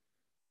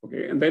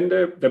 Okay, and then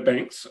the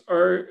banks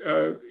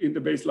are in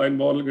the baseline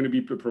model going to be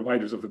the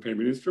providers of the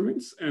payment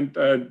instruments, and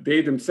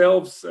they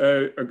themselves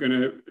are going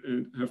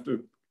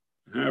to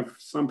have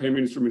some payment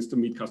instruments to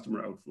meet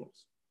customer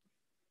outflows.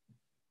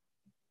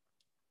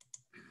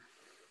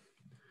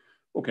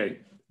 Okay,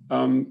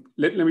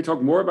 let me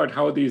talk more about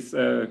how these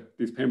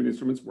payment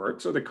instruments work.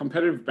 So the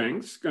competitive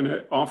banks going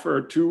to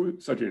offer two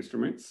such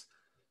instruments.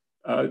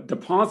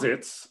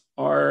 Deposits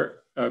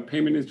are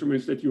payment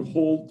instruments that you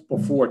hold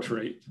before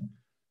trade.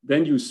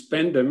 Then you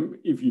spend them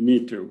if you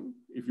need to,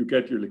 if you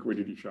get your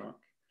liquidity shock,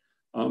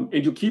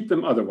 and you keep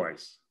them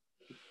otherwise.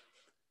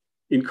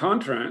 In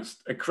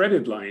contrast, a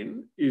credit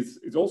line is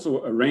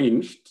also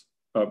arranged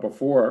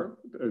before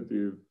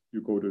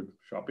you go to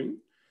shopping,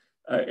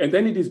 and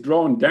then it is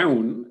drawn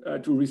down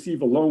to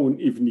receive a loan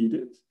if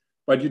needed,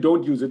 but you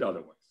don't use it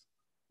otherwise.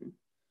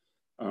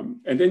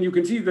 And then you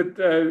can see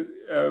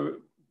that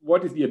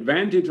what is the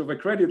advantage of a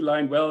credit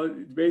line? Well,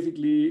 it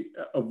basically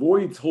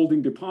avoids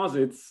holding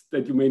deposits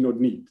that you may not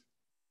need.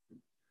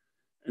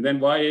 And then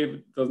why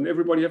doesn't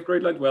everybody have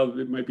credit lines? Well,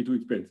 it might be too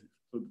expensive.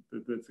 So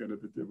that's kind of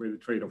the way the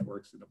trade-off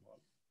works in the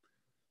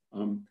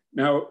model.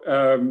 Now,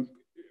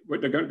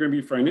 there are going to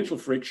be financial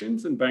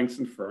frictions in banks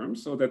and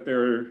firms so that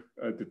there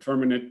are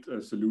determinate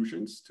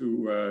solutions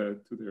to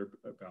their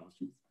balance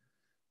sheets.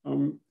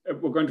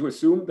 We're going to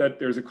assume that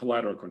there's a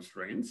collateral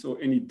constraint. So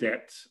any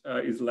debt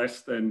is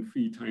less than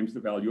phi times the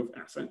value of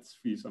assets,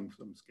 phi some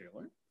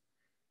scalar.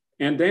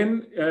 And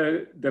then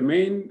the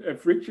main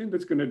friction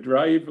that's going to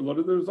drive a lot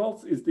of the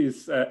results is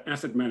this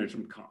asset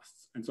management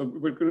costs. And so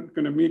we're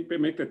going to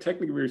make that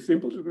technically very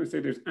simple. We're going to say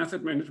there's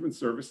asset management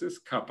services,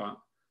 kappa,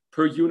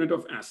 per unit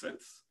of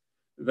assets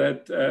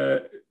that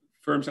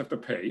firms have to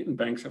pay and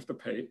banks have to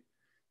pay.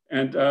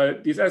 And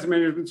these asset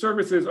management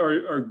services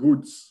are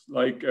goods,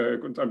 like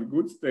consumption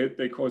goods.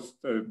 They cost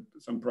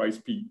some price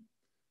P.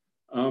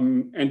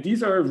 And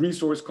these are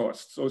resource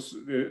costs. So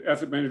the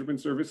asset management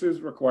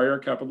services require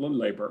capital and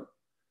labor.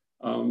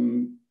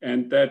 And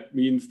that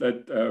means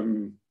that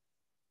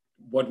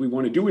what we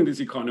want to do in this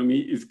economy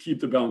is keep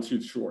the balance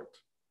sheet short.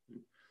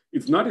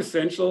 It's not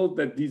essential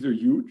that these are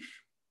huge,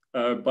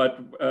 but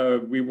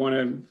we want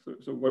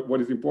to, so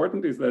what is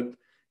important is that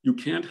you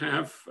can't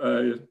have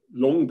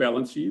long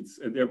balance sheets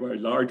and thereby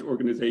large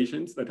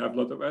organizations that have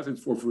lots of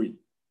assets for free,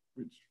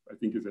 which I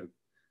think is a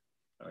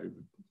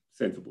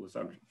sensible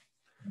assumption.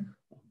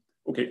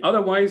 Okay,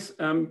 otherwise,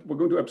 we're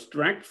going to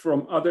abstract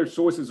from other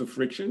sources of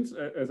frictions,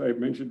 as I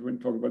mentioned when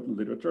talking about the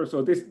literature.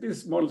 So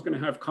this model is going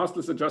to have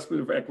costless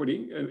adjustment of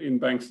equity in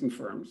banks and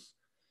firms.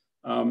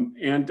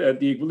 And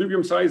the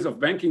equilibrium size of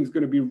banking is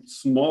going to be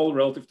small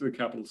relative to the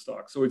capital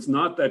stock. So it's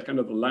not that kind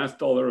of the last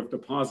dollar of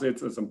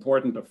deposits is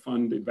important to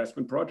fund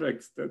investment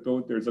projects,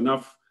 though there's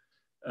enough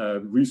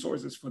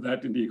resources for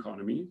that in the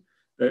economy.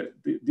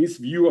 This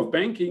view of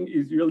banking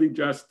is really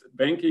just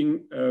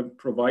banking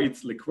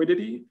provides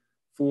liquidity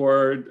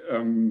for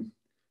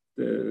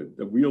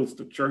the wheels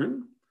to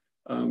churn.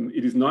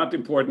 It is not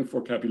important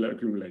for capital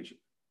accumulation.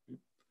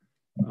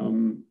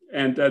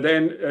 And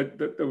then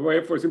the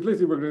way for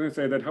simplicity, we're going to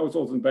say that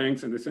households and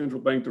banks and the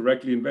central bank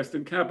directly invest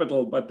in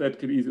capital, but that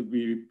could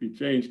easily be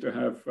changed to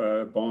have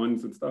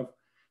bonds and stuff,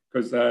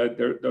 because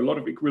there are a lot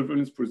of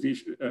equivalence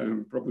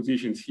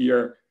propositions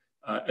here,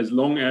 as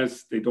long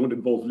as they don't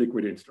involve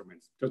liquid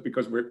instruments, just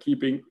because we're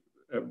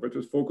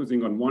just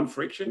focusing on one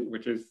friction,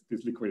 which is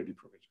this liquidity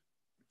provision.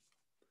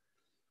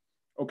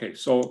 Okay,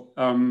 so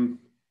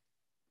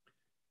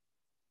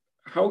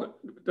how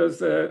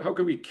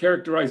can we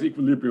characterize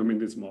equilibrium in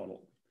this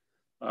model?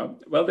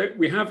 Well,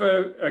 we have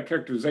a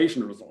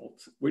characterization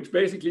result, which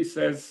basically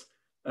says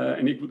a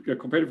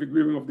competitive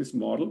equilibrium of this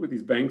model with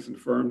these banks and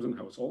firms and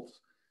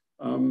households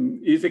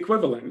is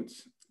equivalent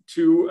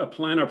to a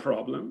planar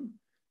problem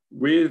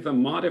with a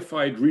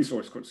modified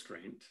resource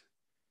constraint,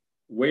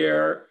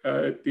 where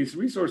this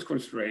resource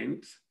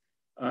constraint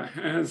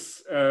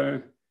has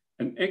a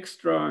an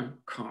extra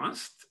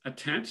cost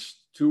attached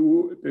to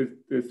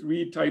the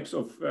three types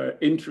of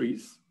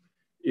entries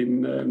in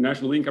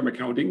national income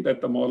accounting that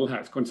the model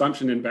has: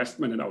 consumption,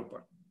 investment, and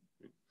output.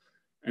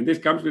 And this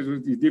comes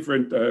with these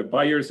different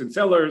buyers and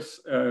sellers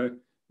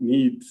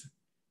need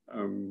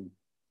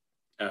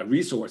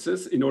resources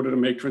in order to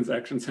make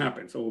transactions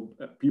happen. So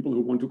people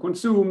who want to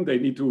consume, they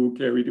need to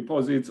carry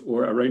deposits or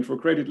arrange for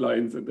credit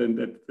lines, and then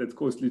that's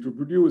costly to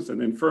produce. And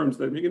then firms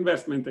that make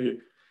investment, they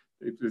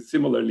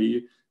similarly,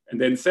 and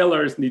then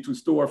sellers need to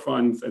store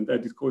funds, and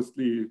that is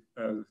costly,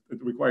 it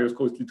requires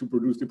costly to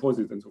produce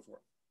deposits and so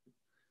forth.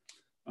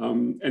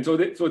 And so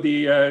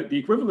the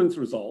equivalence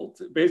result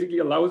basically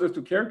allows us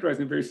to characterize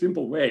in a very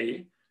simple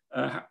way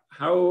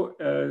how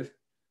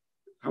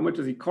much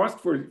does it cost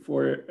for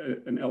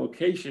an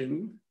allocation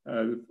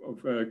of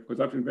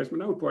consumption,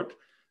 investment, output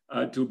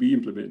to be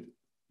implemented.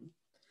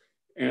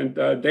 And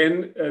then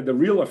the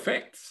real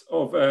effects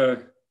of a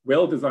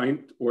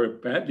well-designed or a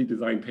badly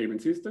designed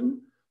payment system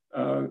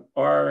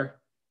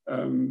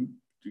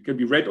can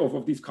be read off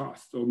of these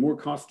costs. So a more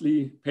costly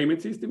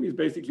payment system is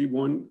basically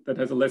one that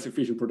has a less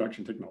efficient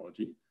production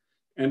technology.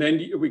 And then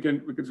we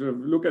can sort of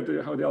look at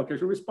how the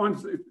allocation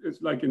responds.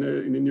 It's like in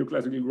a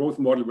neoclassical growth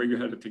model where you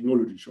had a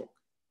technology shock,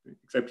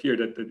 except here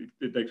that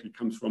it actually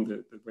comes from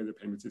the way the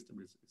payment system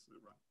is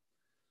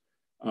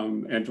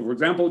run. And so, for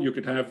example, you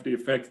could have the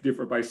effects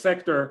differ by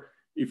sector.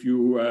 If you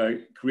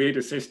create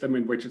a system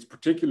in which it's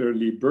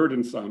particularly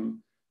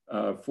burdensome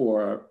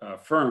for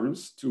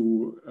firms to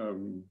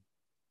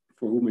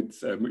for whom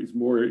it's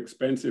more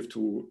expensive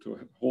to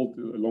hold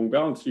long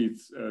balance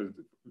sheets.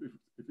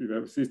 If you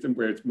have a system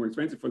where it's more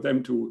expensive for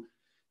them to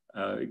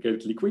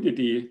get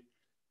liquidity,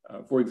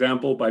 for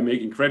example, by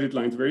making credit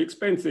lines very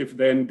expensive,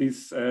 then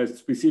this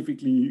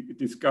specifically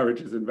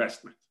discourages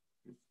investment.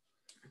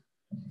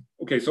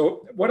 Okay,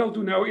 so what I'll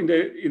do now in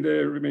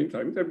the remaining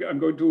time, I'm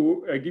going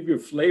to give you a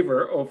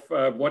flavor of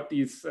what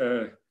these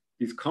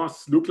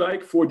costs look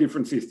like for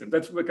different systems.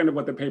 That's kind of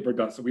what the paper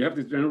does. So we have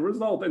this general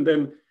result, and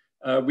then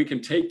we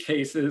can take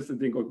cases and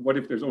think, what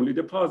if there's only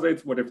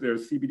deposits? What if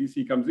there's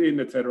CBDC comes in,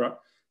 et cetera?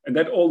 And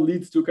that all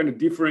leads to kind of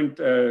different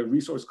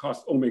resource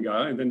cost omega.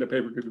 And then the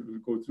paper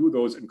could go through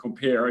those and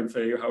compare and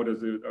say, how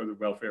does the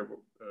welfare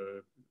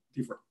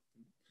differ?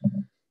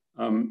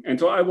 And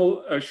so I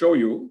will show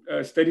you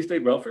steady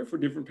state welfare for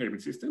different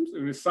payment systems.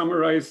 I'm going to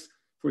summarize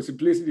for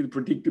simplicity the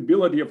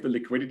predictability of the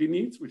liquidity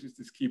needs, which is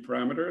this key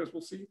parameter, as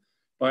we'll see,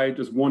 by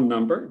just one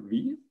number,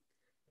 V.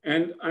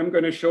 And I'm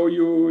going to show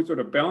you sort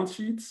of balance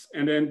sheets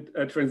and then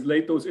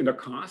translate those into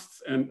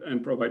costs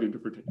and provide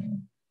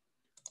interpretation.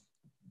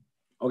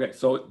 Okay,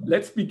 so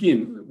let's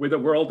begin with a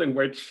world in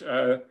which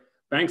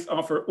banks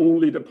offer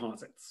only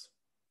deposits.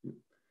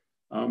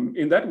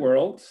 In that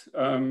world,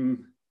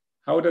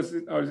 how does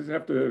it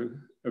have to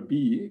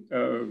be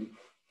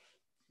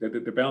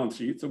the balance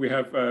sheet? So we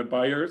have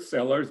buyers,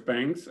 sellers,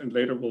 banks, and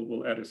later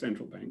we'll add a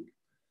central bank.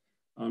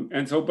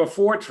 And so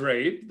before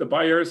trade, the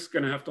buyer's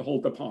going to have to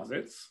hold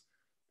deposits,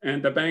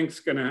 and the bank's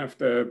going to have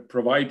to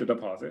provide the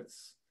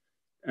deposits.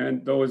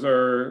 And those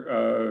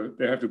are,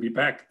 they have to be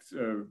backed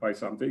by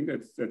something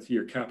that's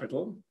here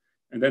capital.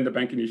 And then the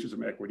bank can issue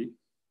some equity.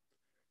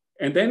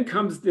 And then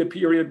comes the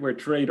period where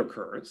trade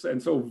occurs.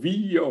 And so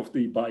V of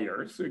the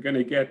buyers are going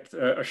to get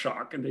a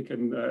shock and they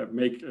can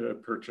make a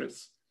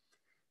purchase.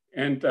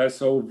 And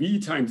so V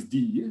times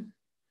D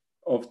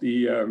of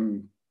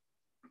the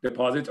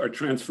deposits are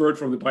transferred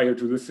from the buyer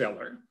to the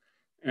seller.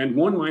 And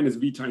 1 minus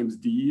V times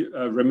D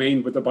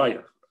remain with the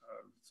buyer.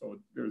 So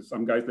there's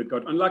some guys that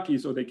got unlucky,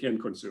 so they can't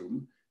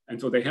consume.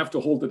 And so they have to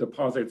hold the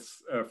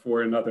deposits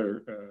for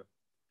another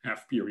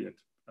half period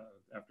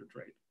after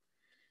trade.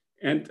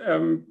 And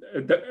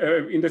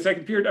in the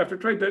second period after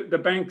trade, the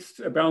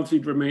bank's balance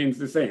sheet remains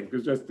the same,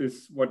 because just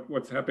this,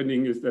 what's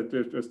happening is that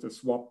there's just a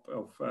swap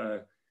of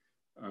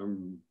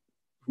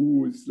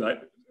whose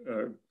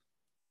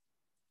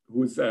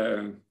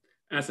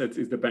assets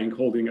is the bank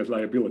holding as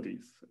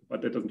liabilities,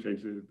 but that doesn't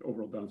change the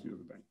overall balance sheet of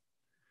the bank.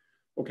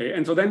 Okay,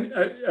 and so then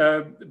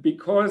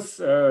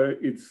because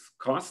it's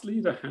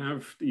costly to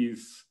have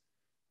these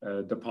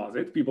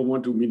deposits, people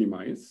want to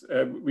minimize,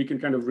 we can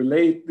kind of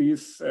relate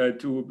these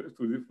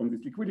from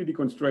these liquidity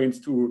constraints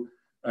to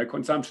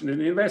consumption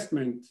and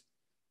investment.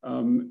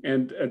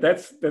 And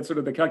that's sort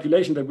of the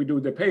calculation that we do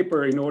in the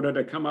paper in order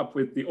to come up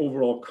with the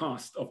overall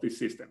cost of this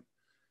system.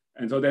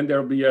 And so then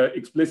there'll be an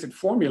explicit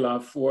formula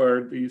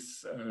for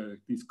these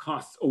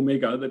costs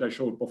omega that I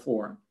showed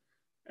before.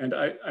 And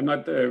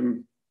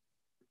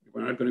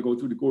we're not going to go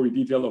through the gory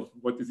detail of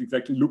what this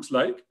exactly looks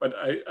like, but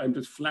I'm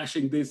just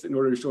flashing this in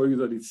order to show you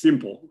that it's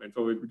simple. And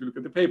so if you look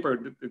at the paper,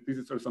 this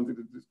is sort of something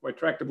that is quite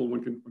tractable,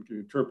 one can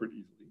interpret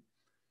easily.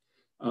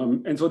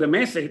 And so the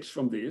message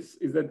from this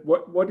is that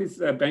what is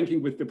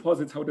banking with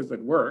deposits? How does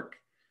that work?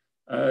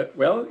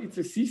 Well, it's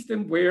a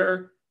system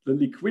where the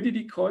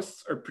liquidity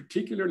costs are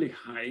particularly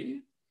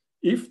high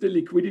if the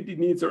liquidity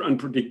needs are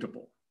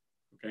unpredictable,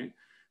 okay?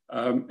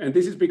 And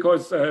this is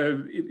because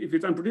if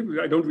it's unpredictable,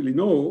 I don't really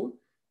know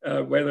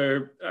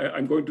whether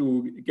I'm going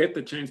to get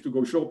the chance to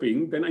go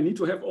shopping, then I need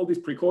to have all these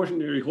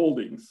precautionary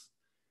holdings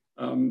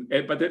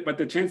But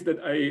the chance that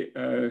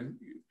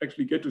I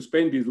actually get to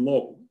spend is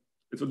low.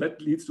 And so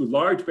that leads to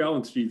large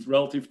balance sheets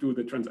relative to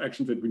the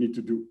transactions that we need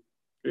to do.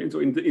 Okay? And so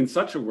in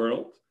such a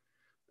world,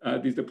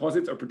 these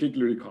deposits are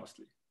particularly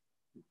costly.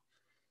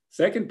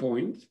 Second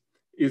point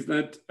is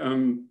that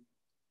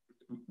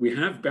we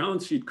have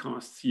balance sheet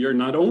costs here,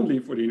 not only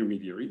for the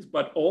intermediaries,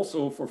 but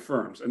also for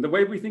firms. And the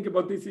way we think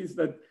about this is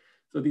that,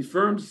 so these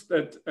firms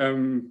that,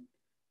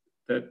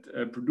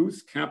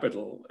 produce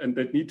capital and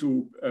that need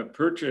to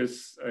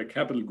purchase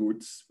capital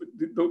goods,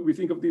 we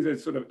think of these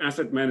as sort of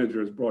asset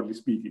managers, broadly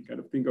speaking. Kind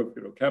of think of,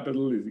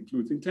 capital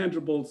includes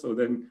intangibles. So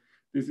then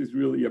this is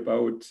really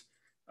about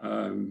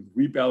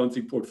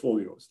rebalancing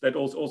portfolios. That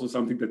also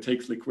something that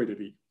takes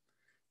liquidity.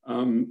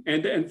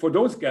 And for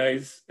those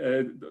guys,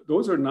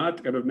 those are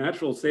not kind of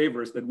natural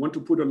savers that want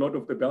to put a lot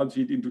of the balance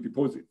sheet into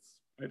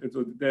deposits, right? And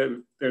so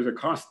there's a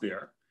cost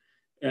there.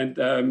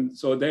 And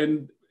so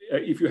then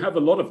if you have a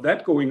lot of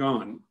that going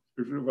on,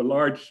 sort of a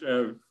large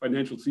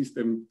financial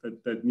system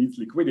that needs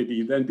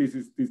liquidity, then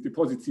this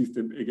deposit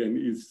system, again,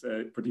 is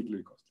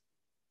particularly costly.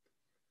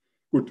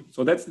 Good,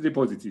 so that's the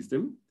deposit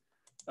system.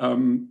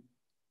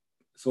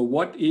 So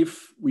what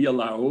if we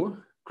allow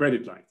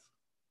credit lines?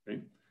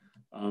 Okay?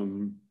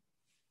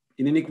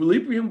 In an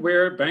equilibrium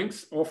where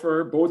banks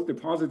offer both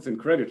deposits and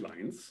credit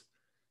lines,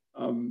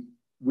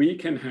 we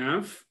can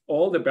have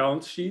all the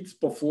balance sheets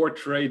before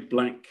trade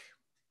blank.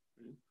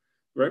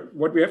 Right?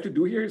 What we have to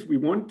do here is we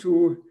want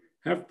to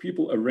have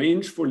people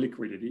arrange for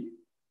liquidity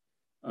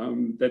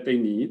that they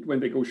need when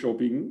they go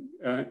shopping.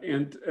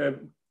 And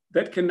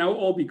that can now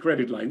all be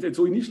credit lines. And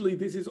so initially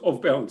this is off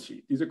balance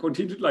sheet. These are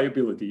contingent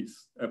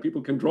liabilities.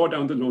 People can draw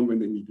down the loan when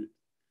they need it.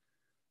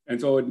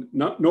 And so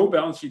no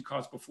balance sheet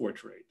cost before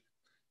trade.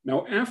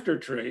 Now, after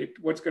trade,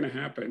 what's going to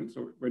happen?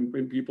 So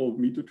when people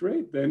meet to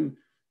trade, then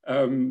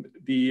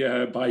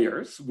the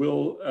buyers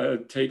will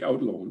take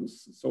out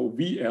loans. So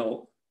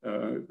VL,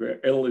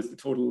 where L is the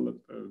total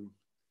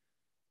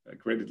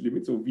credit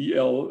limit. So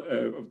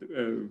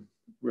VL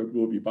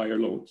will be buyer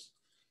loans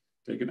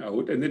taken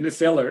out. And then the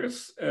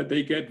sellers,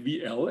 they get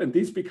VL, and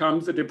this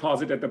becomes a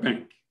deposit at the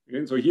bank.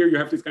 And so here you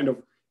have this kind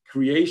of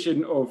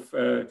creation of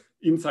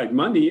inside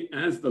money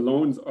as the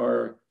loans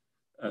are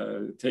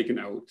taken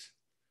out.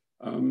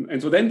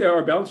 And so then there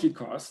are balance sheet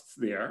costs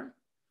there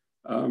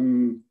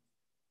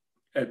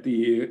at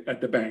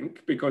the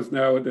bank, because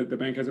now the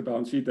bank has a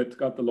balance sheet that's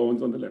got the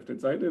loans on the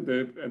left-hand side and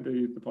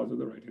the deposit on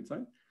the right-hand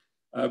side.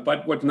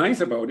 But what's nice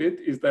about it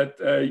is that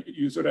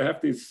you sort of have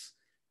this,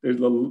 there's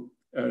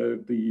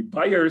the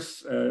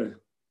buyer's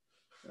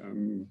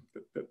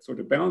sort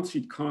of balance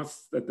sheet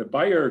costs that the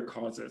buyer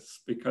causes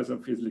because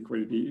of his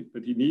liquidity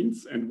that he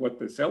needs, and what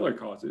the seller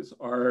causes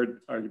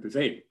are the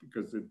same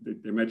because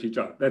they match each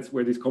other. That's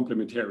where this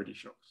complementarity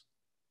shows.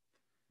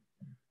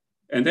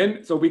 And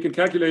then, so we can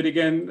calculate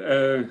again,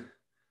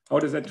 how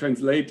does that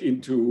translate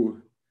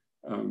into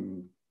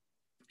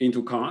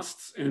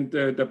costs? And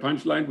the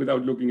punchline,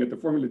 without looking at the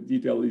formula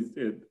detail, is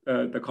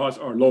the costs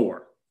are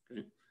lower.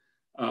 Okay?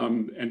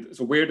 And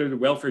so where do the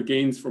welfare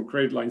gains from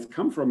credit lines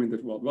come from in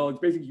this world? Well, it's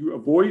basically you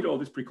avoid all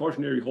these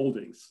precautionary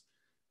holdings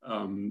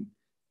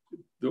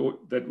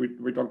that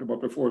we talked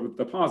about before with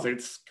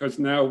deposits, because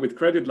now with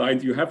credit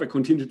lines, you have a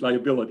contingent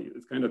liability.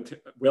 It's kind of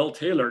well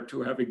tailored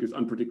to having this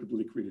unpredictable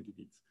liquidity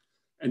needs.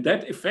 And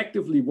that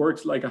effectively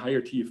works like a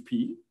higher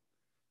TFP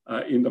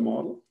in the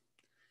model.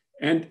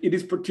 And it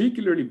is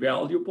particularly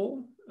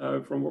valuable,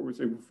 from what we were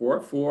saying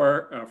before,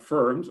 for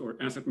firms or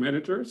asset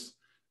managers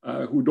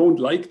who don't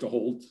like to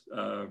hold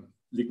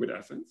liquid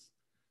assets.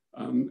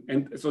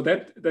 And so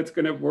that's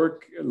going to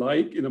work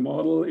like in a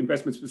model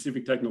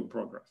investment-specific technical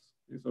progress.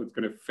 So it's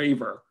going to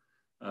favor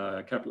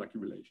capital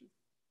accumulation.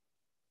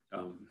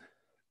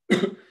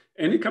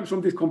 And it comes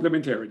from this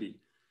complementarity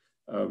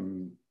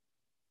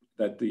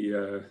that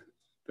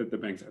the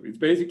banks have. It's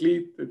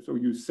basically, so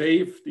you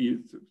save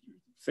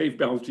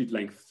balance sheet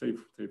length, save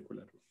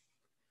collateral.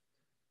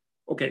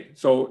 Okay,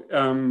 so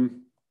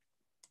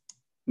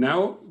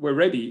now we're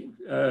ready.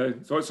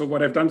 So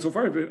what I've done so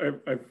far,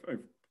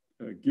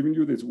 I've given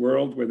you this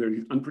world where there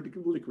is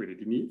unpredictable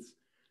liquidity needs.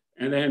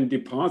 And then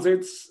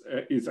deposits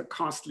is a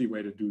costly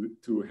way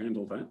to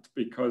handle that,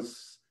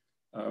 because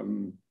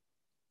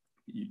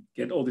you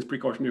get all these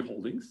precautionary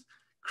holdings.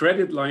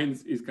 Credit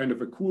lines is kind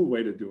of a cool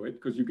way to do it,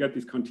 because you get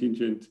these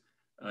contingent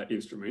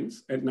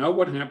instruments. And now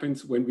what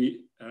happens when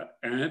we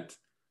add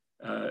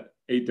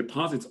a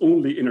deposits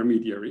only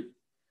intermediary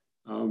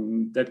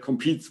that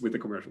competes with the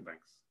commercial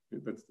banks?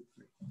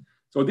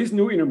 So this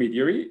new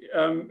intermediary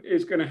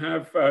is going to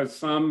have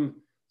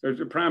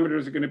the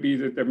parameters are going to be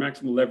their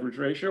maximum leverage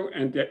ratio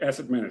and their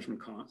asset management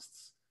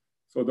costs.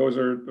 So those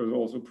are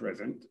also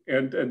present.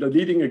 And the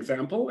leading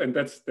example, and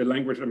that's the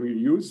language I'm going to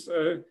use,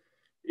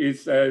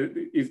 is a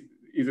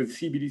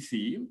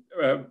CBDC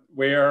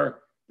where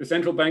the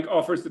central bank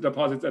offers the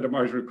deposits at a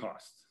marginal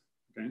cost.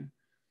 Okay.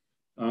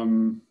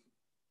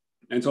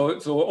 And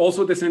so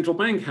also the central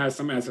bank has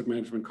some asset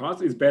management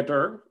costs. It's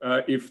better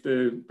if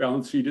the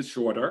balance sheet is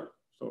shorter.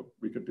 So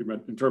we could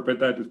interpret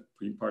that as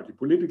partly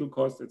political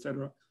costs, et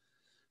cetera.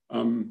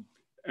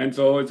 And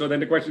so then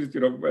the question is,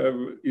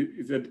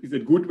 is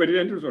it good when it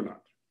enters or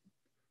not?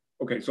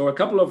 Okay, so a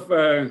couple of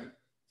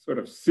sort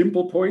of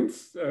simple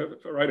points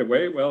right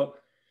away. Well,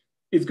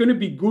 it's going to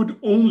be good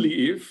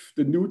only if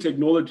the new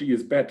technology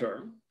is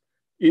better,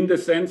 in the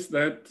sense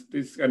that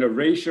this kind of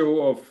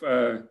ratio of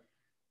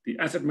the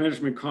asset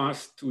management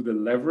cost to the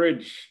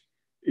leverage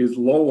is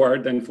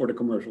lower than for the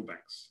commercial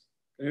banks.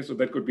 Okay, so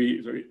that could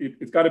be, so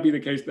it's got to be the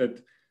case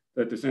that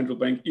the central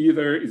bank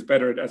either is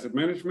better at asset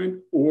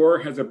management or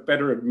has a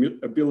better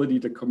ability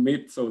to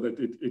commit so that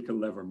it can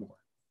lever more.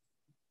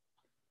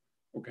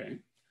 Okay.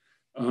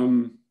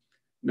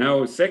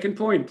 Now, second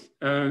point,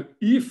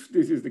 if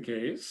this is the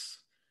case,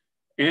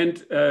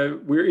 and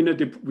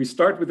we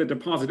start with a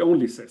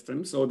deposit-only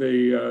system, so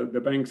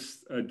the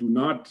banks do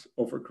not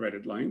offer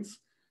credit lines,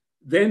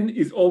 then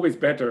it's always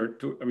better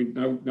to, I mean,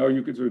 now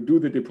you can sort of do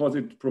the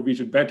deposit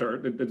provision better.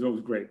 That's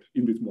always great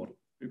in this model.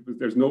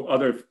 There's no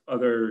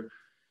other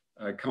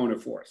counter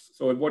force.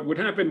 So what would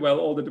happen? Well,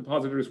 all the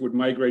depositors would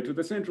migrate to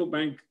the central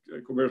bank.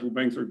 Commercial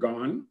banks are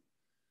gone.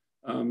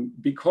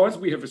 Because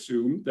we have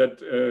assumed that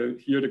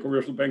here the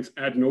commercial banks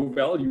add no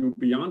value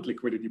beyond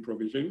liquidity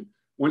provision,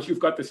 once you've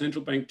got the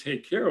central bank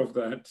take care of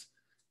that,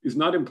 it's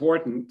not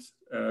important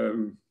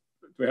to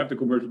have the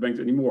commercial banks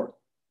anymore.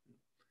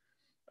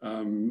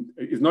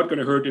 It's not going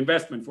to hurt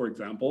investment, for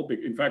example.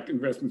 In fact,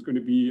 investment is going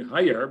to be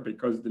higher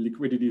because the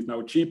liquidity is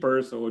now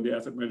cheaper, so the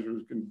asset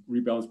managers can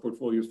rebalance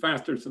portfolios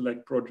faster,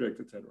 select projects,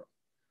 etc.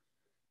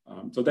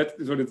 So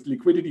that's sort of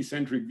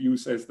liquidity-centric view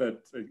says that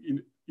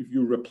if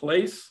you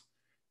replace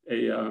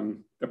a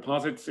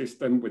deposit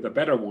system with a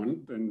better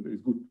one, then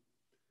it's good.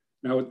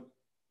 Now,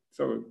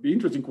 so the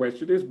interesting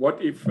question is,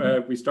 what if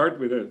we start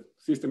with a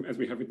system as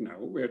we have it now,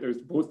 where there's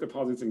both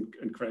deposits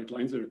and credit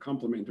lines that are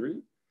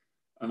complementary,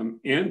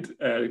 and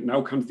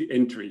now comes the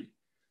entry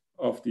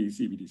of the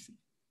CBDC.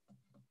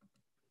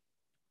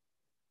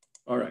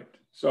 All right,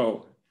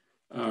 so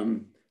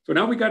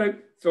now we got to,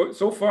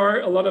 so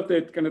far a lot of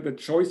the kind of the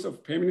choice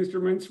of payment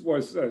instruments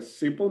was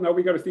simple. Now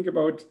we got to think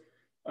about,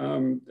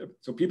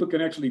 so people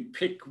can actually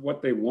pick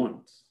what they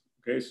want.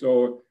 Okay,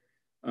 so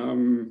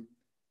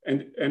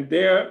and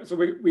there, so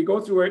we go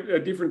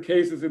through different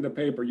cases in the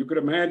paper. You could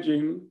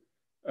imagine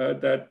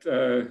that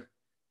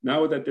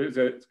now that there's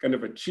a kind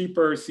of a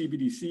cheaper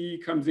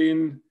CBDC comes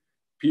in,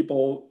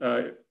 people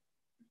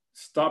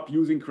stop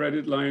using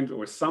credit lines,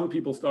 or some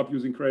people stop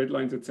using credit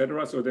lines,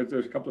 etc. So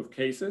there's a couple of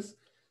cases.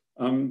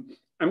 I'm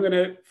going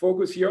to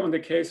focus here on the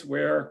case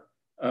where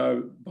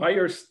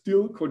buyers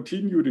still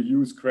continue to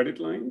use credit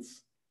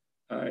lines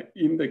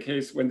in the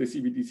case when the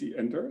CBDC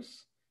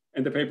enters,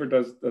 and the paper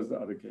does the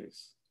other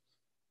case.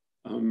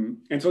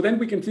 And so then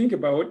we can think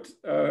about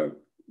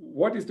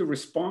what is the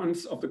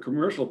response of the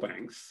commercial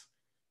banks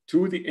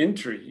to the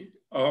entry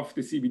of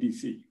the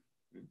CBDC.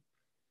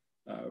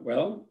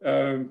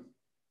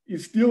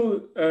 It's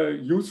still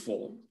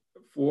useful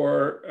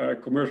for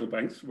commercial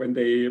banks when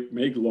they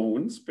make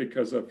loans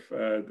because of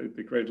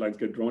the credit lines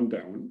get drawn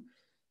down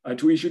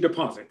to issue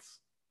deposits.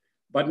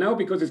 But now,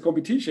 because it's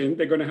competition,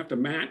 they're going to have to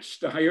match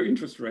the higher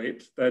interest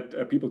rate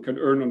that people can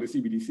earn on the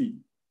CBDC.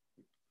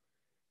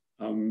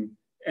 And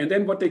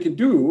then what they can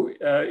do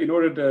in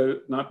order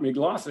to not make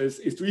losses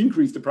is to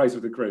increase the price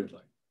of the credit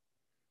line.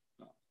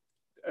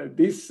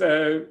 This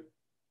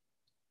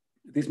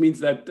means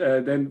that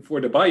then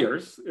for the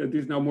buyers,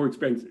 this is now more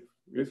expensive.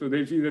 Okay? So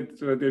they see that,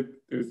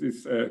 there's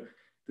this,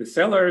 the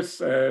sellers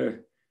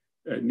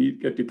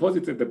get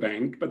deposits at the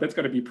bank, but that's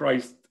got to be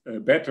priced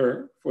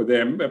better for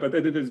them, but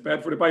then it is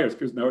bad for the buyers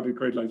because now the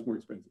credit line is more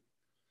expensive.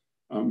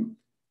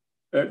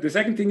 The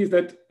second thing is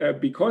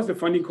that because the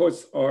funding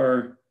costs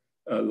are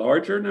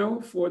larger now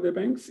for the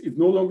banks, it's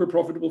no longer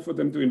profitable for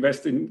them to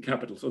invest in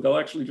capital. So they'll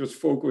actually just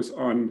focus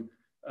on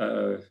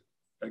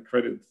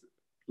credit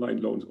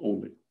line loans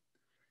only.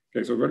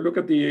 Okay, so we're going to look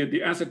at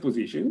the asset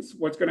positions.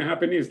 What's going to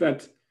happen is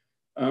that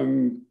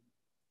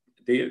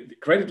the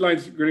credit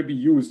lines are going to be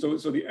used.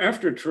 So the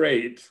after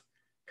trade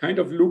kind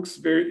of looks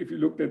very, if you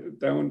looked at it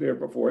down there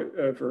before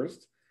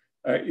first,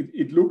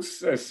 it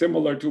looks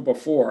similar to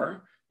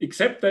before,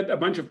 except that a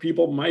bunch of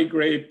people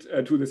migrate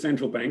to the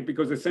central bank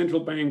because the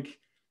central bank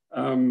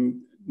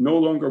no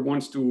longer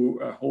wants to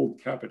hold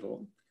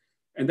capital.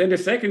 And then the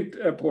second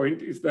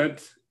point is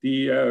that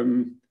the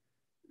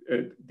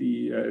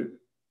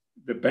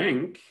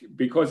bank,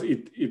 because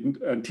it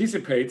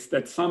anticipates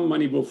that some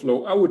money will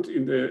flow out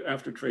in the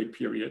after trade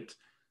period,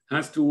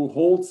 has to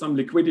hold some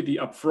liquidity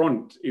up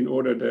front in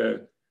order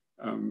to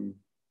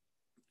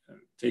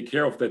take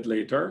care of that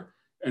later.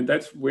 And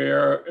that's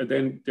where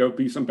then there'll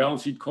be some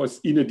balance sheet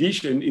costs in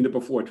addition in the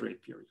before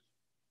trade period.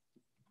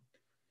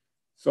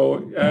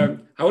 So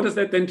how does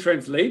that then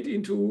translate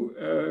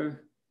into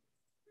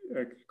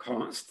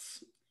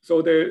costs?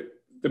 So the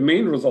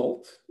main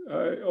result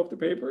of the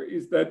paper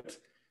is that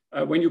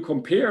when you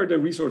compare the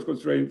resource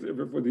constraints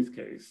for this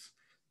case,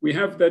 we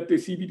have that the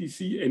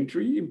CBDC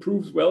entry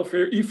improves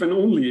welfare if and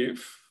only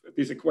if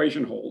this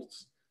equation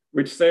holds,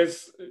 which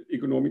says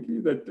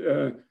economically that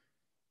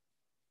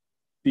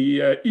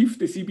if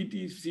the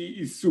CBDC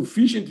is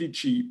sufficiently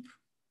cheap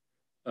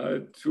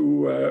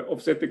to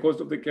offset the cost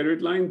of the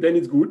credit line, then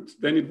it's good.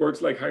 Then it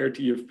works like higher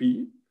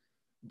TFP.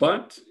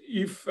 But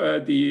if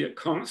the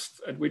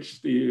cost at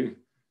which the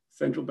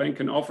central bank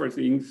can offer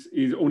things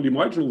is only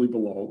marginally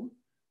below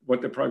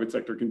what the private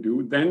sector can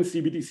do, then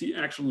CBDC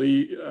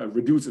actually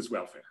reduces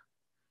welfare.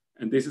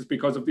 And this is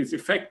because of this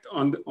effect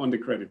on the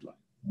credit line.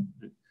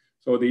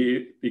 So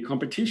the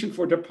competition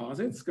for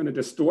deposits is going to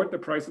distort the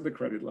price of the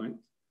credit line.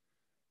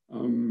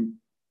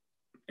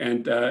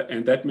 And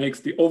that makes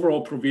the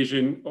overall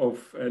provision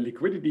of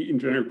liquidity in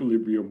general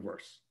equilibrium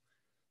worse.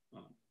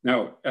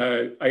 Now,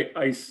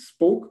 I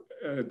spoke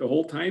the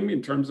whole time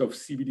in terms of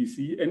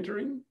CBDC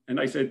entering, and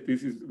I said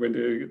this is when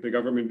the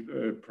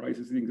government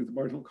prices things at the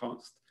marginal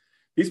cost.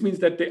 This means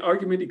that the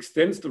argument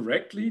extends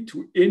directly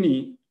to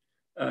any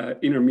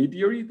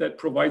intermediary that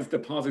provides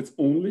deposits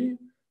only,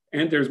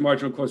 and there's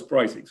marginal cost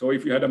pricing. So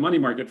if you had a money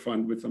market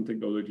fund with some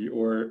technology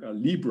or a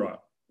Libra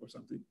or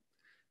something,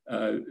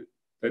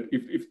 that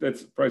if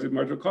that's priced at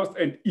marginal cost,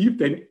 and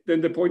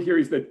then the point here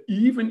is that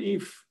even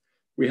if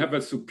we have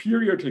a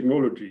superior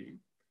technology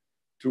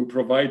to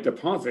provide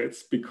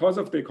deposits because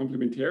of the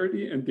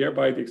complementarity and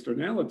thereby the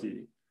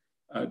externality,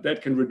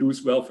 that can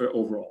reduce welfare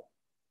overall.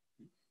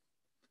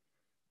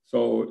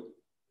 So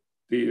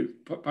the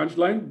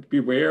punchline,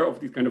 beware of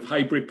these kind of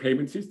hybrid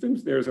payment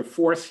systems. There's a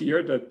force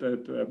here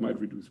that might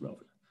reduce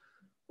welfare.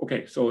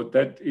 Okay, so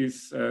that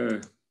is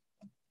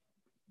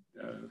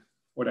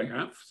what I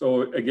have.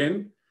 So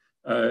again,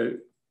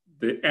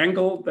 the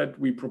angle that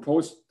we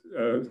propose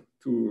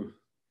to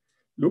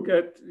look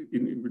at,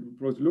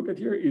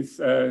 here is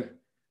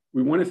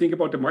we want to think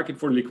about the market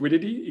for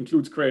liquidity,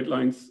 includes credit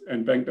lines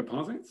and bank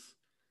deposits.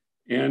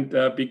 And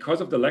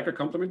because of the lack of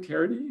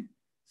complementarity,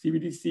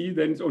 CBDC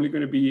then is only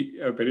going to be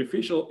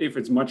beneficial if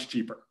it's much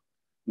cheaper,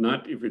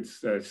 not if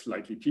it's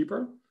slightly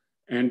cheaper.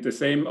 And the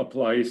same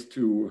applies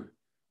to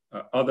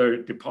other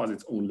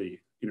deposits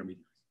only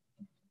intermediaries.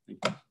 Thank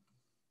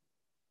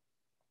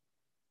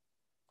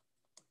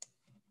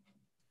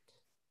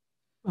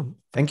you.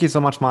 Thank you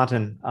so much,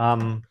 Martin.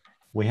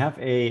 We have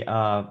a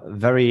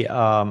very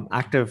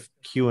active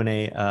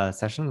Q&A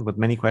session with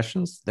many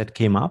questions that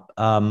came up.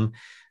 And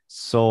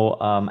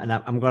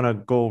I'm going to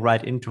go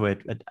right into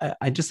it. But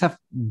I just have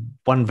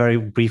one very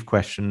brief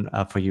question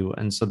for you.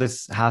 And so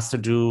this has to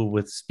do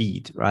with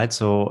speed, right?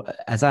 So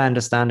as I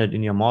understand it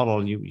in your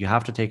model, you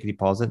have to take a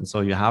deposit. And so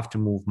you have to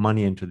move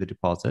money into the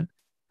deposit,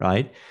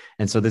 right?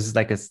 And so this is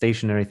like a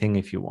stationary thing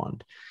if you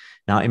want.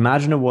 Now,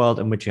 imagine a world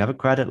in which you have a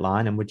credit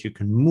line in which you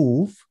can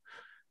move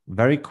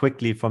very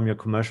quickly from your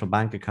commercial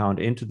bank account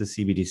into the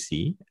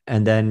CBDC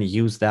and then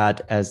use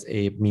that as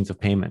a means of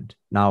payment.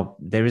 Now,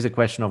 there is a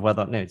question of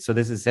whether, no, so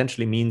this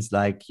essentially means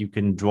like you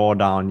can draw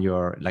down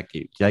your, like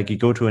you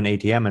go to an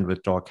ATM and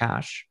withdraw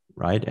cash,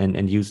 right?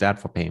 And use that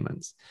for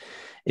payments.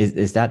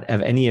 Is that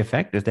have any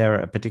effect? Is there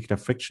a particular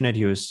friction that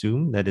you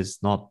assume that is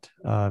not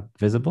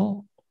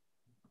visible?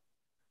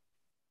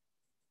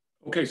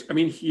 Okay, so, I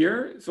mean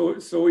here, so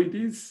it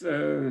is,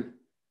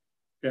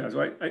 yeah,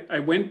 so I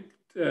went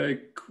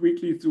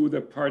quickly through the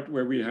part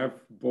where we have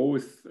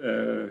both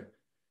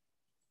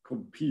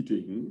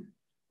competing.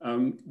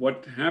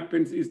 What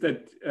happens is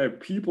that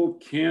people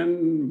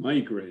can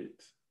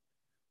migrate.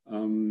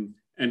 And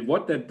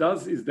what that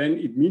does is then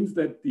it means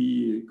that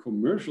the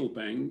commercial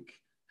bank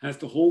has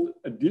to hold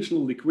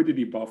additional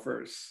liquidity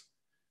buffers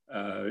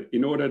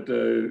in order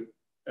to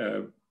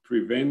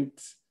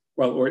prevent,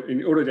 well, or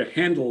in order to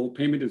handle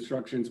payment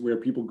instructions where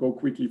people go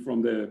quickly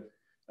from the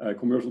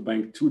commercial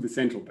bank to the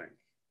central bank.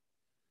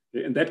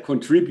 And that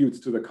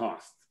contributes to the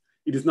cost.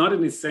 It is not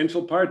an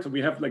essential part, so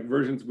we have like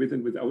versions with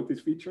and without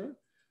this feature,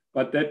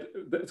 but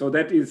so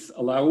that is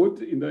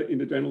allowed in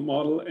the general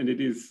model, and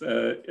it is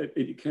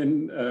it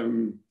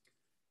can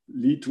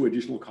lead to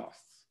additional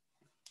costs.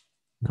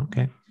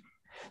 Okay.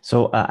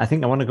 So I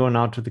think I want to go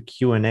now to the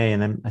Q&A,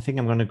 and I think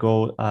I'm going to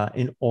go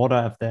in order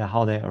of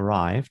how they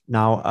arrived.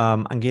 Now,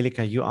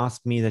 Angelika, you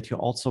asked me that you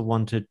also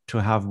wanted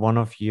to have one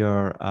of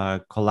your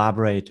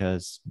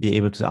collaborators be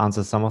able to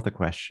answer some of the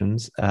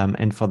questions.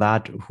 And for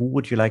that, who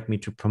would you like me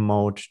to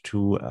promote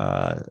to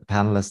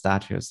panelist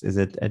status? Is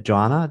it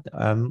Joanna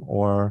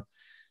or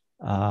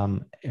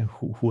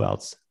who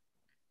else?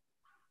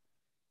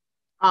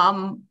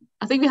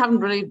 I think we haven't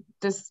really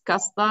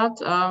discussed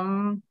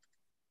that.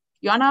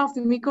 Joanna,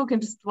 Fumiko, can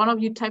just one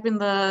of you type in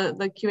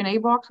the Q&A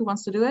box who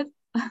wants to do it?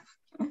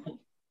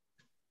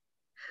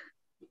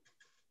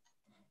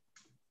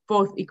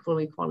 Both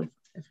equally qualified.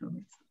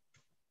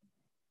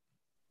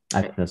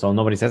 So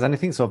nobody says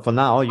anything. So for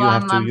now, you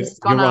have to,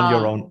 you're on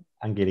your own,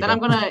 Angelika.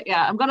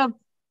 Then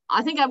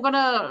I think I'm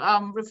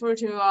gonna refer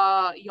to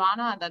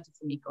Joanna and then to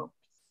Fumiko.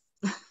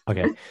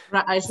 Okay.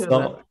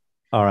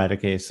 All right.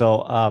 Okay.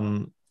 So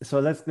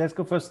let's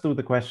go first through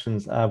the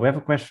questions. We have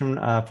a question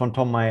from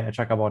Tomai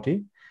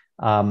Chakraborty.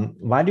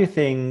 Why do you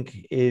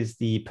think is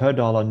the per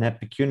dollar net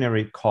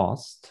pecuniary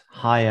cost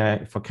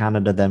higher for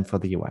Canada than for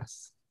the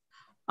US?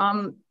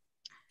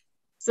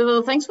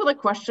 So thanks for the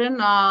question.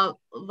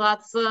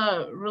 That's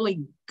a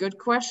really good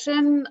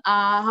question.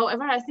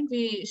 However, I think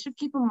we should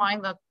keep in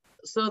mind that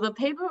So the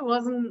paper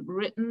wasn't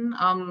written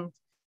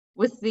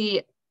with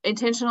the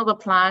intention of the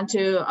plan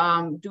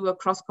to do a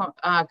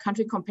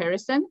cross-country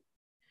comparison.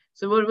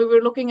 So what we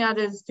were looking at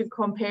is to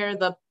compare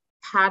the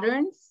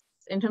patterns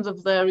in terms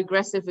of the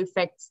regressive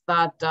effects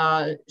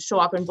that show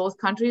up in both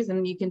countries.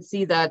 And you can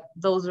see that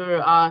those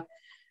are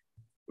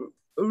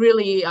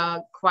really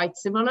quite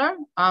similar.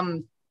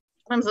 In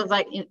terms of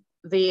like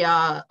the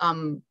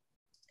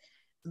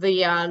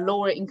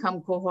lower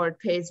income cohort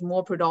pays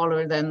more per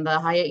dollar than the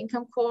higher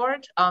income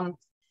cohort.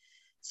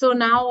 So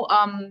now,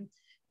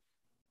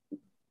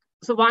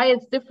 so why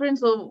it's different?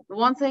 So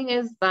one thing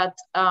is that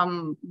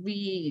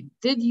we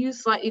did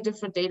use slightly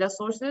different data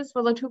sources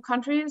for the two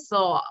countries.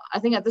 So I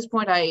think at this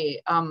point, I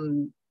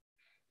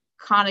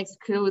can't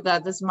exclude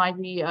that this might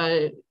be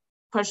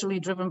partially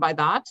driven by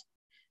that.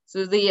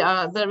 So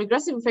the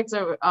regressive effects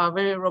are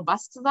very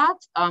robust to that,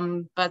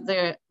 but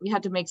we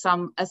had to make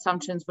some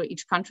assumptions for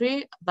each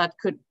country that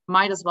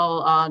might as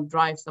well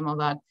drive some of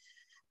that.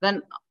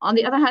 Then on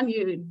the other hand,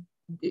 you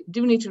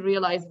do need to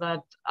realize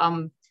that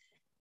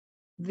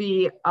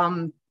the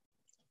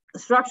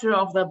structure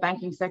of the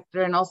banking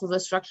sector and also the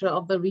structure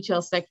of the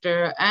retail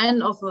sector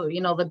and also,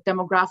 the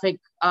demographic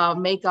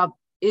makeup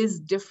is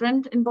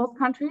different in both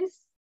countries,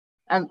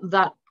 and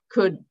that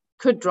could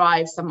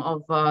drive some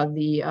of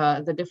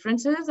the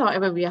differences.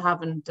 However, we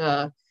haven't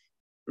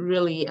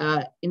really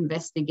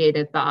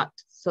investigated that.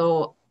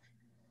 So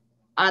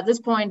at this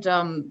point,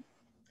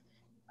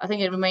 I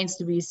think it remains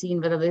to be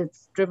seen whether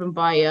it's driven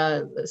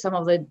by some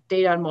of the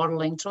data and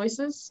modeling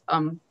choices,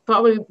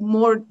 probably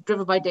more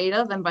driven by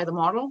data than by the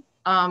model.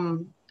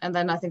 And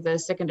then I think the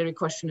secondary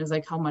question is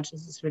like, how much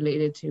is this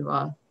related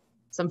to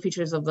some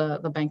features of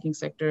the banking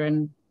sector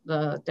and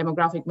the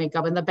demographic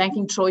makeup and the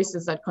banking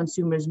choices that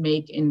consumers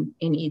make in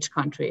each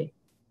country.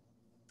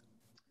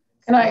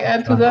 Can I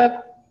add to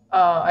that?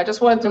 I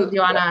just want to.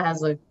 Joanna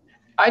has a.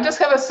 I just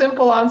have a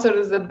simple answer: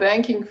 is that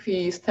banking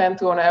fees tend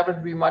to, on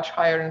average, be much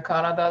higher in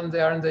Canada than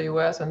they are in the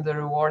US, and the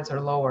rewards are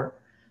lower.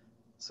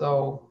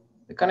 So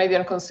the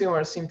Canadian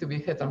consumers seem to be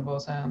hit on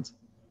both ends.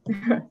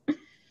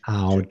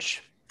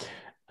 Ouch.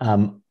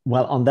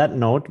 Well, on that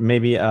note,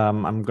 maybe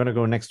I'm going to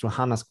go next to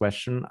Hannah's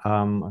question,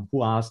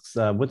 who asks,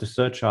 would the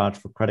surcharge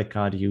for credit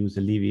card use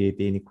alleviate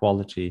the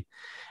inequality?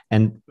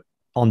 And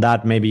on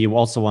that, maybe you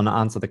also want to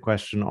answer the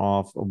question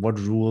of what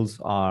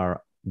rules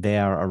are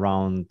there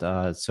around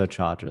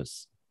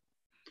surcharges?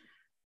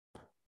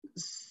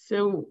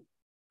 So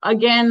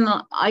again,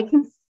 I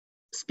can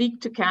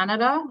speak to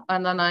Canada,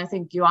 and then I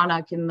think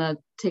Joanna can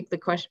take the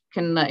question,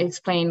 can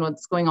explain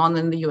what's going on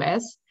in the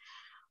US.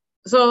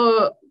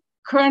 So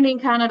currently in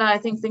Canada, I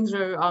think things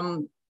are,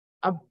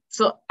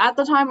 so at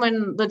the time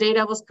when the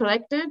data was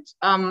collected,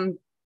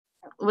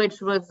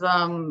 which was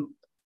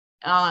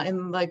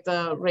in like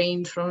the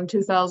range from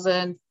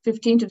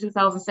 2015 to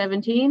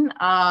 2017,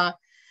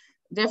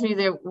 definitely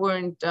there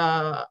weren't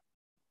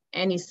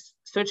any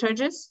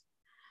surcharges.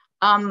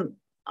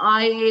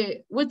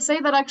 I would say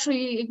that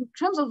actually in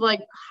terms of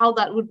like how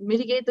that would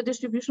mitigate the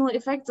distributional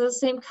effect, the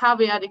same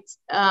caveat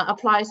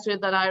applies to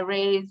it that I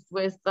raised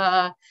with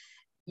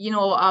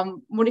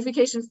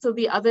modifications to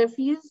the other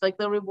fees, like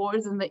the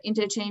rewards and the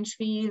interchange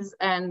fees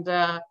and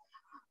the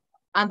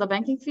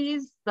banking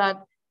fees,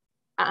 that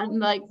and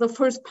like the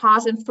first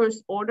pass and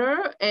first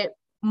order, it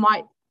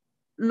might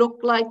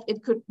look like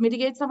it could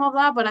mitigate some of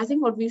that. But I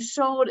think what we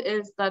showed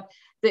is that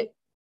there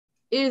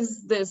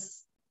is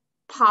this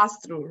pass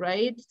through,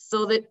 right?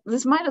 So that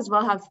this might as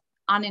well have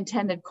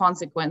unintended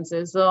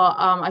consequences. So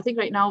I think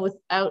right now,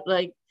 without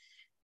like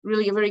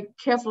really a very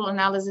careful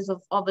analysis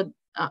of all the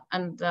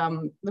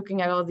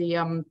looking at all the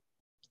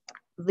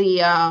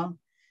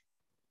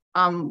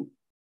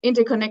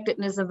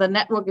interconnectedness and the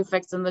network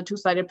effects in the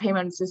two-sided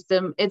payment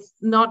system, it's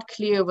not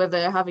clear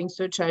whether having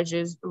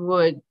surcharges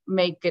would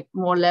make it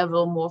more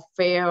level, more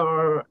fair,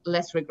 or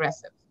less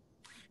regressive.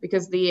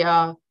 Because they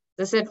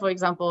said, for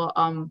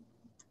example,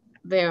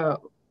 there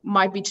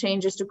might be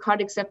changes to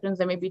card acceptance,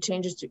 there may be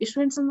changes to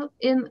issuance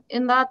in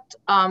that.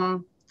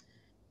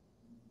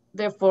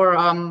 Therefore,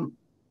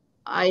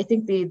 I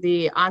think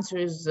the answer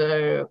is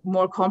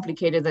more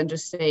complicated than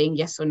just saying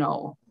yes or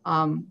no.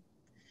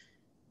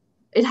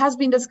 It has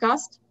been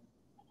discussed,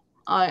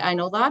 I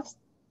know that,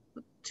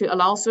 to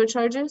allow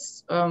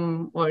surcharges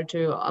or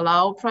to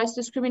allow price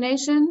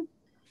discrimination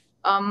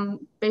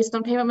based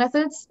on payment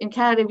methods. In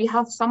Canada, we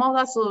have some of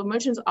that, so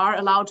merchants are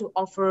allowed to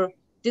offer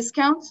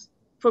discounts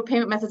for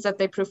payment methods that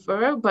they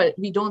prefer, but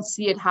we don't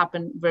see it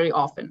happen very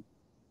often.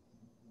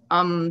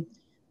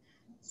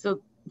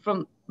 So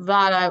from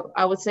that,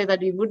 I would say that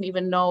we wouldn't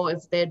even know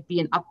if there'd be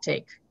an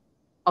uptake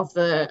of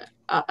the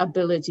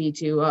ability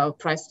to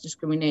price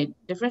discriminate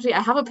differently. I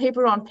have a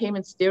paper on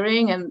payment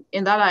steering, and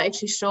in that I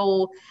actually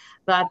show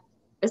that,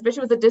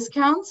 especially with the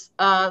discounts,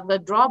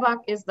 the drawback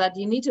is that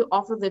you need to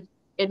offer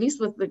at least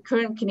with the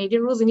current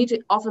Canadian rules, you need to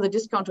offer the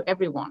discount to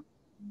everyone.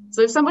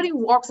 So if somebody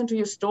walks into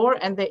your store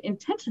and their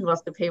intention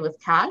was to pay with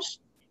cash,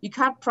 you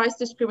can't price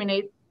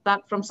discriminate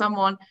that from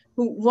someone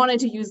who wanted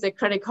to use their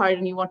credit card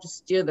and you want to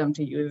steer them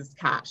to use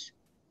cash.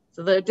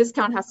 So the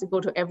discount has to go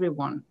to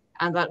everyone,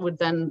 and that would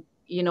then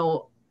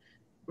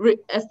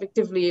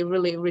effectively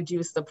really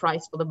reduce the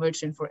price for the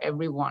merchant for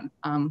everyone,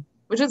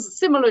 which is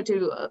similar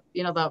to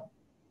the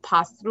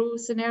pass-through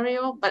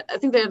scenario. But I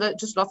think there are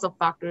just lots of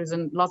factors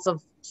and lots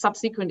of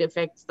subsequent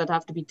effects that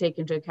have to be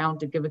taken into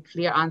account to give a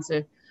clear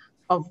answer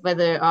of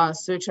whether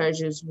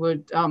surcharges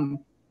would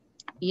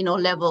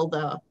level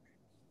the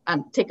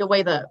take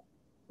away the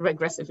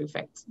regressive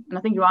effects. And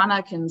I think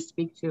Joanna can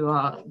speak to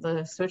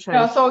the surcharge.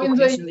 Yeah, so in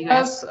the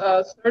US,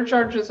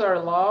 surcharges are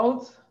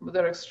allowed, but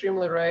they're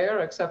extremely rare,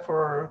 except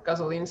for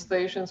gasoline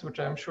stations, which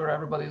I'm sure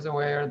everybody's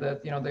aware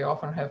that they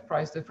often have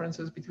price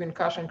differences between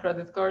cash and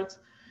credit cards.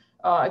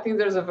 I think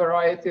there's a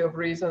variety of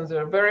reasons.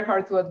 They're very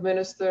hard to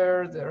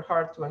administer. They're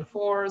hard to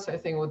enforce. I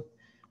think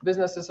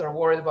businesses are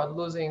worried about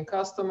losing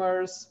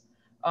customers.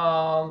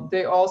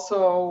 They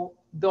also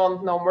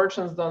don't know,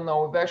 merchants don't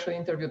know. We've actually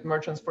interviewed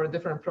merchants for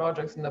different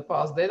projects in the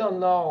past. They don't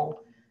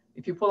know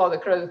if you pull out a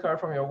credit card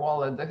from your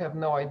wallet, they have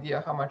no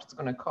idea how much it's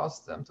going to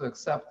cost them to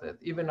accept it,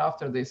 even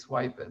after they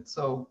swipe it.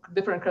 So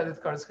different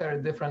credit cards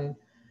carry different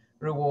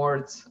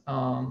rewards.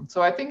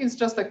 So I think it's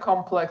just a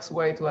complex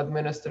way to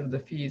administer the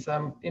fees.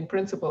 In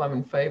principle, I'm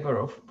in favor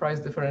of price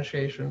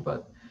differentiation,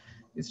 but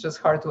it's just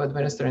hard to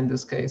administer in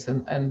this case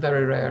and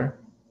very rare.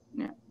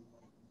 Yeah.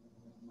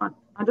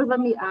 Just let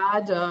me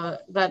add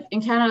that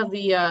in Canada,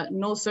 the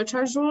no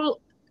surcharge rule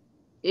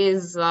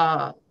is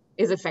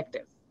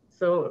effective.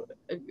 So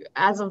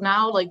as of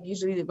now, like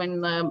usually when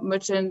the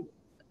merchant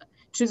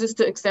chooses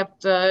to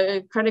accept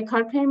credit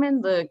card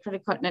payment, the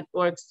credit card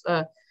networks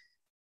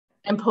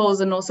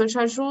impose a no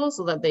surcharge rule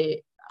so that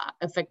they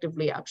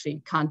effectively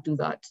actually can't do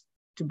that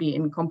to be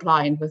in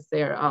compliance with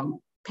their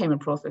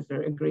payment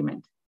processor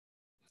agreement.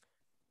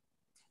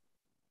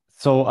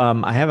 So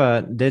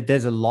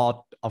there's a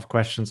lot of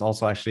questions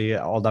also actually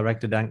all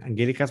directed at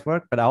Angelika's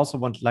work, but I also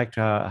would like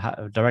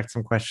to direct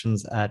some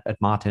questions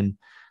at Martin.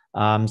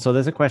 So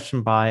there's a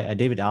question by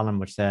David Allen,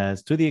 which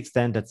says, to the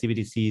extent that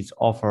CBDCs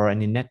offer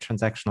any net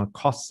transactional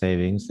cost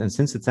savings, and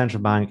since the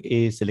central bank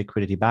is a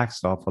liquidity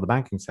backstop for the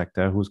banking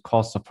sector, whose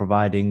cost of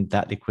providing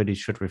that liquidity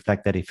should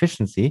reflect that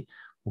efficiency,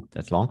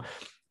 that's long,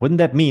 wouldn't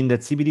that mean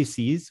that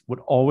CBDCs would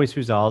always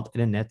result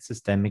in a net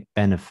systemic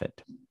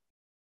benefit?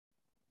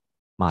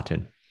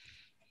 Martin.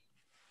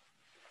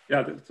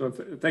 Yeah, so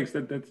thanks.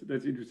 That's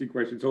an interesting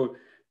question. So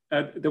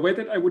the way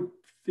that I would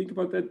think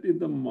about that in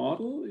the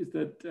model is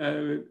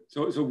that,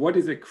 so what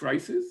is a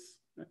crisis?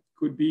 That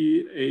could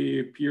be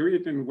a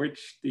period in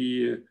which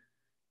the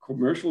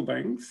commercial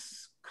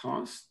banks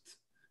cost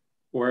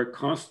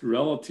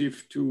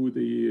relative to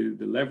the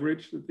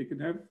leverage that they can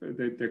have,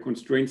 their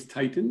constraints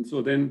tighten.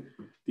 So then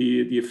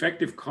the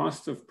effective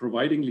cost of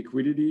providing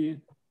liquidity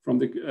from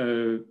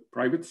the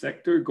private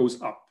sector goes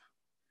up.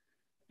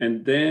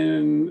 And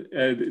then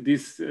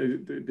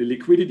the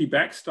liquidity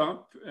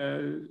backstop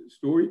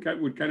story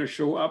would kind of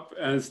show up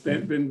as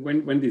that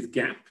when this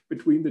gap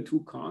between the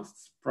two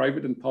costs,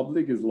 private and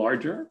public, is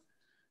larger,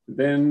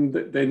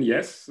 then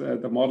yes,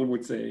 the model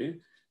would say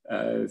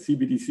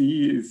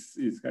CBDC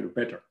is kind of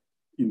better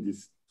in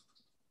this.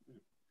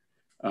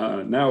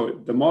 Now,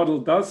 the model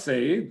does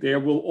say there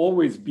will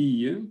always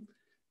be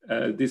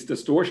this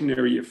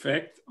distortionary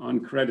effect on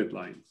credit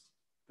lines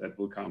that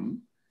will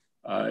come.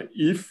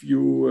 If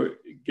you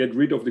get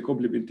rid of the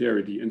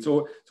complementarity. And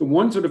so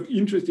one sort of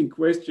interesting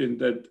question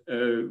that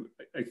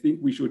I think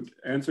we should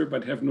answer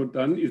but have not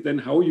done is then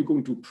how are you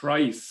going to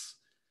price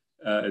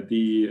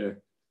the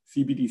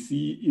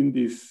CBDC in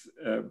this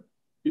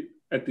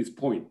at this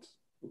point?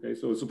 Okay,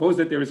 so suppose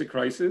that there is a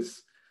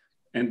crisis,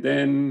 and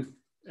then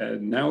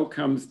now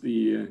comes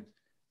the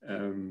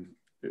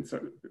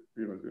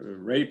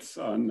rates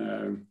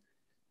on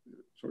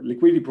so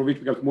liquidity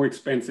provision becomes more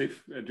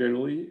expensive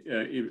generally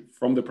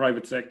from the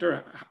private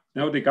sector.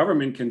 Now the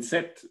government can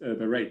set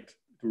the rate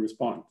to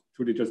respond.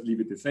 Should it just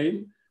leave it the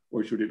same,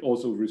 or should it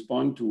also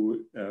respond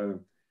to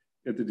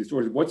the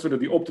distortion? What's sort of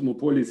the optimal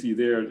policy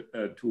there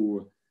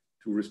to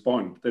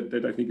respond?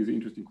 That I think is an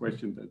interesting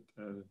question that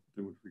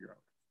they would figure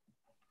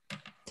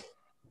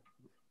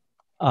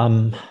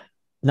out.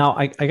 Now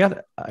I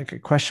got a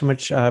question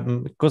which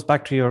goes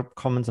back to your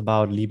comments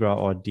about Libra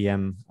or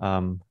DM.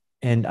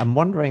 And I'm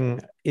wondering,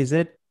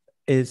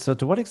 so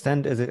to what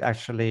extent is it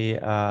actually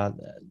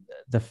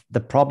the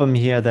problem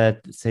here that,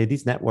 say,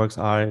 these networks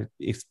are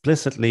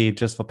explicitly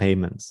just for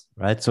payments,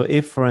 right? So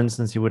if, for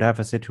instance, you would have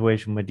a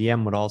situation where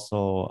DM would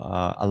also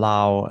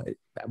allow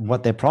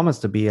what they promise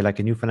to be like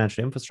a new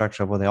financial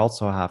infrastructure where they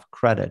also have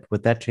credit,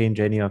 would that change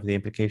any of the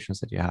implications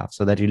that you have?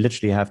 So that you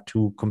literally have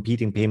two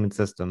competing payment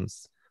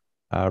systems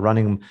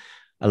running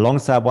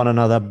alongside one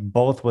another,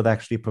 both with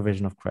actually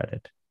provision of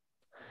credit.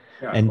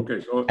 Yeah, and,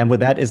 okay, and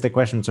with that is the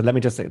question. So let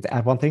me just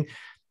add one thing.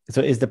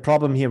 So is the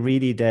problem here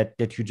really that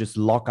you just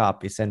lock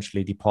up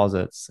essentially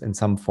deposits in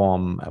some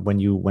form when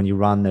you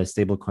run a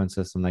stablecoin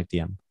system like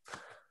DM?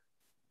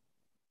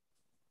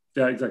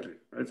 Yeah, exactly.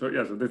 Right. So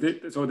yeah,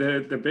 so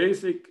the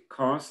basic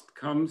cost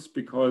comes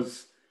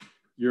because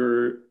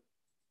you're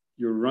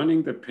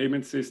running the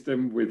payment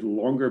system with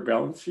longer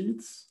balance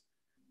sheets.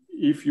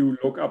 If you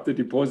look up the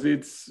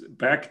deposits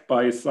backed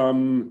by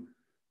some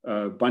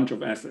bunch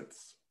of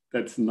assets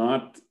that's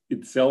not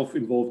itself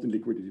involved in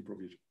liquidity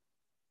provision.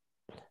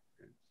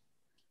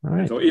 All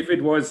right. So if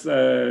it was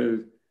a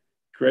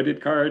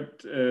credit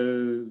card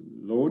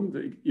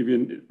loan,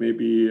 even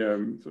maybe,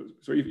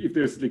 so if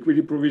there's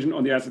liquidity provision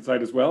on the asset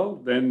side as well,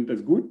 then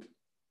that's good.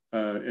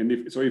 And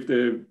if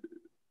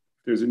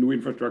there's a new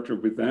infrastructure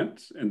with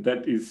that, and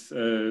that is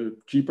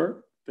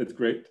cheaper, that's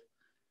great.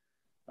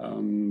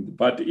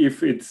 But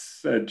if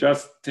it's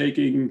just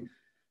taking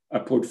a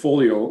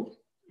portfolio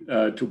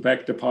to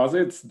back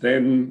deposits,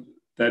 then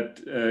that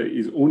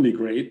is only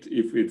great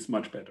if it's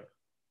much better.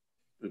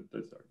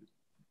 That's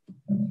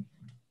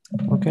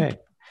okay.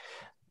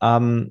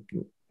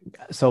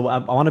 So I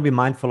want to be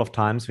mindful of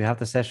time. So we have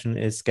the session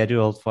is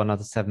scheduled for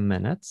another 7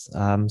 minutes.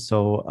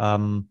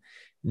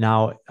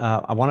 Now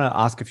I want to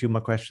ask a few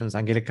more questions.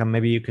 Angelika,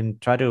 maybe you can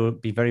try to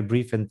be very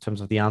brief in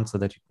terms of the answer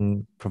that you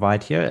can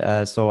provide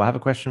here. So I have a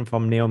question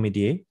from Naomi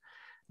D.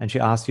 And she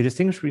asked, you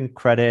distinguish between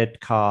credit,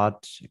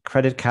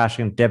 cash,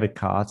 and debit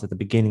cards at the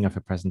beginning of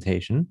your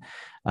presentation.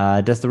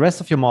 Does the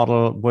rest of your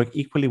model work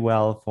equally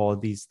well for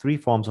these three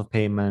forms of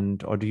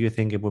payment, or do you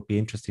think it would be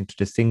interesting to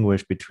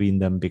distinguish between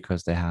them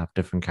because they have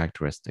different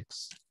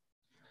characteristics?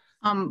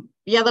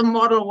 Yeah, the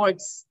model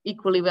works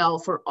equally well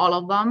for all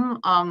of them.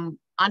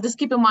 And just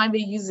keep in mind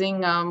we're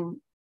using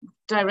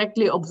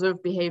directly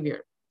observed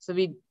behavior. So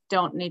we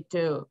don't need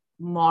to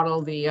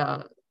model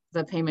the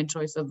payment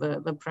choice of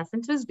the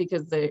preferences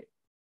because the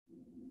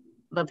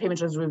payment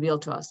choice is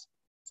revealed to us.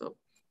 So.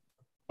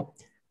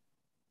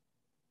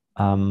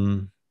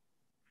 All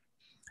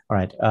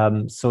right.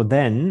 So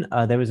then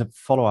there was a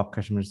follow-up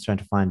question. I'm just trying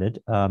to find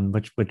it,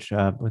 which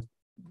would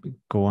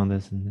go on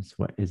this and this.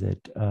 What is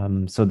it?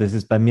 So this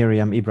is by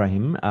Miriam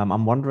Ibrahim.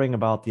 I'm wondering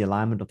about the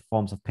alignment of the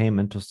forms of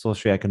payment to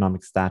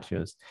socioeconomic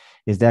status.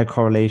 Is there a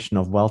correlation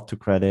of wealth to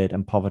credit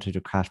and poverty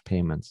to cash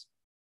payments?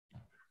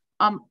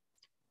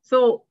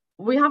 So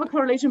we have a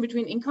correlation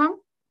between income.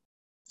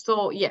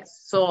 So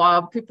yes,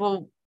 so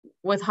people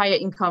with higher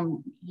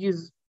income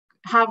use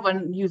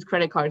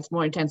credit cards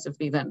more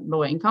intensively than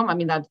lower income. I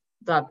mean,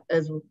 that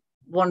is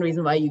one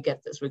reason why you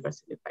get this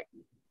regressive effect.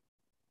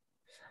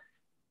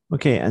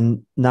 Okay,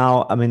 and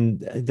now, I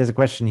mean, there's a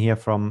question here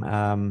from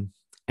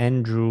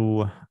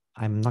Andrew.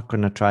 I'm not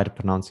going to try to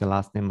pronounce your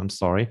last name. I'm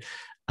sorry.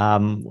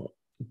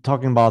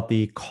 Talking about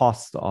the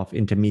cost of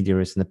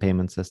intermediaries in the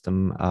payment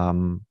system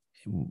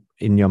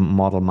in your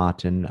model,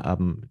 Martin.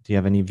 Do you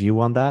have any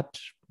view on that?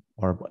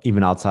 Or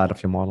even outside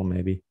of your model,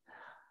 maybe?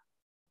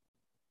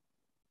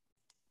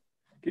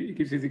 Can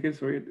you say again?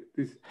 Sorry.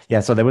 Yeah,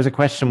 so there was a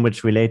question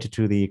which related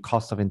to the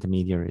cost of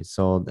intermediaries.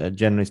 So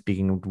generally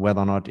speaking,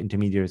 whether or not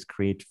intermediaries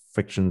create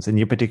frictions. In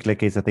your particular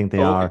case, I think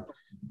they are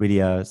really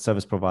a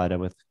service provider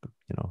with,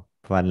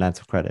 providing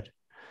lines of credit.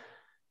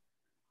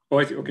 Oh,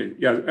 I see. Okay.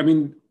 Yeah. I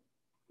mean,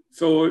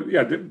 so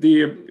yeah,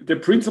 the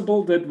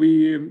principle that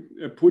we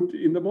put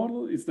in the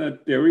model is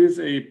that there is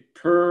a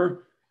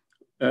per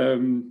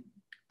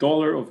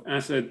dollar of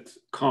asset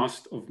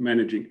cost of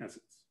managing assets.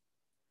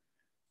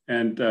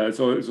 And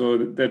so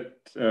that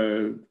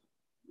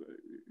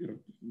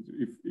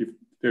if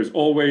there's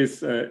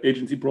always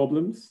agency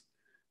problems,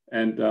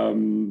 and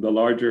the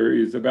larger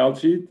is the balance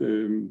sheet,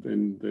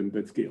 then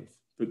that scales.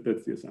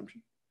 That's the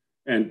assumption.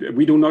 And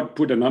we do not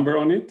put a number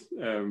on it.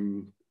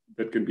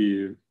 That can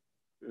be,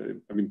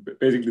 I mean,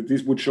 basically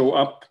this would show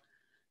up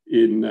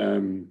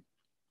in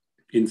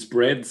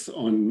spreads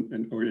and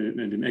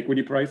in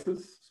equity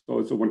prices.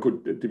 So one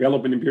could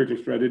develop an empirical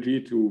strategy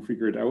to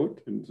figure it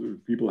out, and so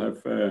people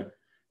have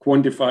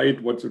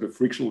quantified what sort of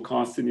frictional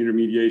costs in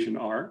intermediation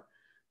are.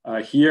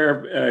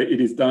 Here,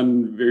 it is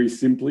done very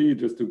simply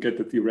just to get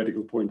the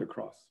theoretical point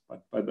across.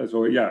 But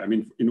so, yeah, I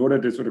mean, in order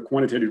to sort of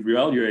quantitatively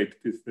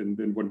evaluate this,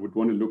 then one would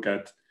want to look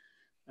at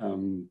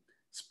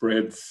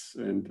spreads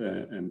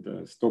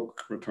and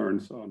stock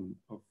returns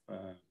of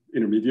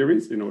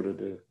intermediaries in order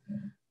to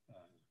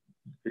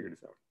figure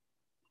this out.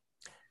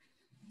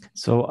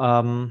 So,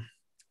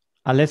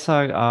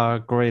 Alessa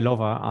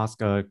Gorilova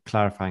asked a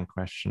clarifying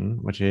question,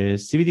 which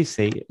is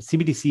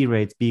CBDC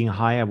rates being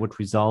higher would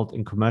result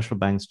in commercial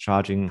banks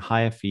charging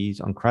higher fees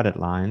on credit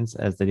lines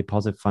as the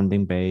deposit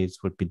funding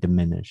base would be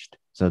diminished.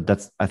 So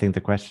that's, I think,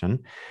 the question.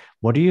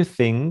 What do you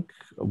think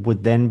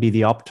would then be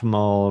the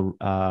optimal,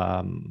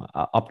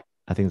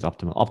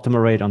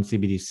 optimal rate on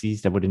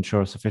CBDCs that would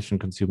ensure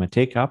sufficient consumer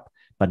take-up,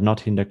 but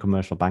not hinder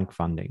commercial bank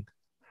funding?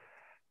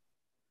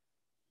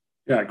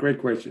 Yeah, great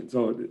question.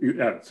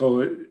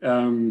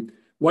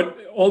 What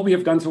all we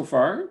have done so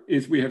far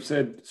is we have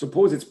said,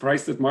 suppose it's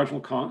priced at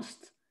marginal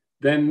cost,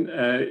 then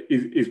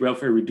is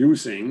welfare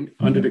reducing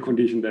under the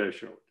condition that I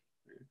showed.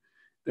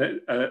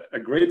 A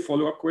great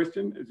follow-up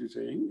question, as you're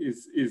saying,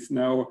 is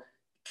now,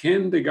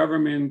 can the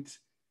government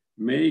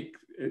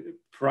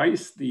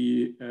price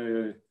the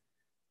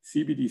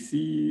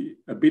CBDC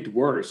a bit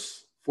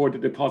worse for the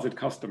deposit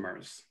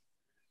customers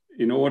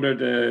in order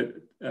to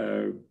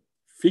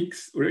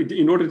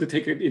in order to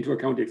take into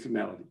account the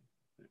externality?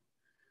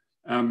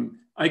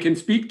 I can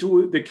speak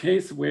to the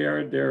case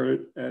where there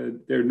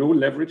are no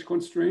leverage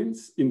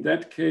constraints. In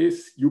that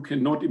case, you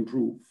cannot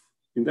improve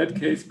In that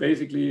case,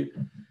 basically,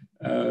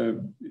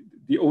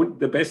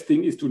 the best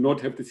thing is to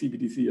not have the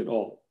CBDC at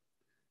all.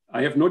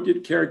 I have not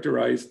yet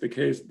characterized the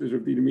case,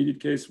 the immediate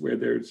case where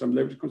there's some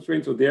leverage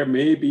constraints. So there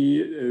may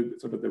be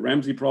sort of the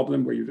Ramsey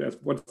problem where you ask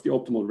what's the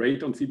optimal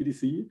rate on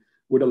CBDC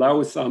would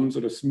allow some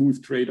sort of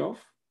smooth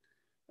trade-off.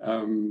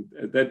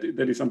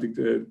 That is something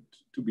to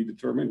be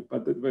determined.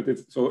 But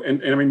it's so,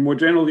 and I mean, more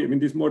generally, I mean,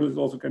 this model is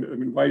also kind of, I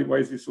mean, why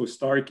is this so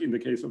stark in the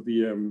case of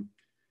the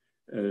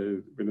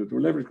when there's no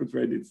leverage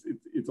constraint?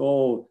 It's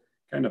all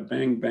kind of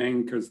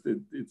bang because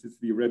it's a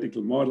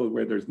theoretical model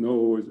where there's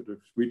no sort of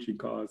switching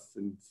costs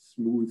and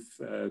smooth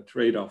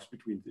trade-offs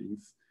between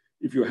things.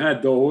 If you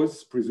had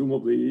those,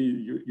 presumably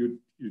you'd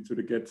sort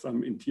of get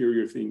some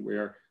interior thing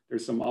where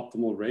there's some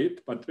optimal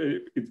rate, but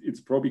it's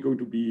probably going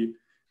to be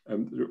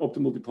the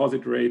optimal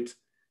deposit rate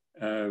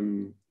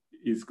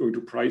is going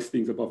to price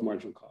things above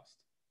marginal cost.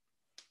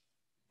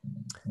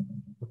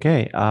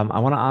 Okay, I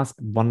want to ask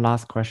one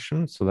last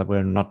question so that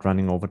we're not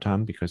running over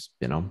time because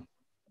you know,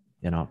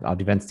 our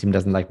events team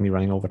doesn't like me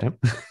running over time.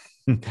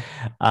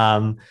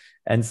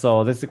 And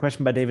so this is a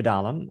question by David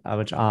Allen,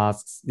 which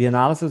asks, the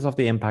analysis of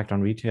the impact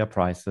on retail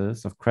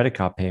prices of credit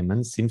card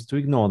payments seems to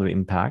ignore the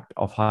impact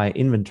of high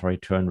inventory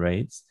turn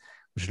rates,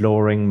 which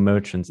lowering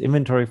merchants'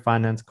 inventory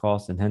finance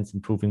costs and hence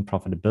improving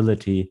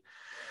profitability.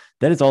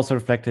 That is also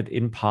reflected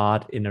in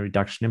part in a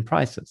reduction in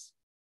prices.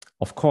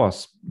 Of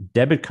course,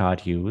 debit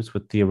card use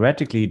would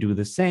theoretically do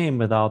the same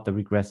without the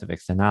regressive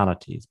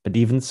externalities, but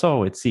even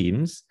so, it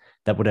seems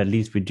that would at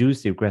least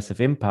reduce the regressive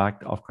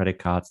impact of credit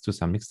cards to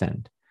some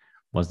extent.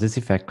 Was this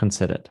effect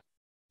considered?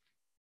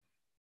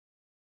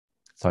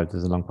 Sorry, this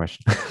is a long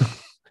question.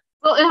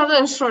 Well, it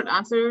has a short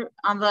answer,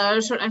 and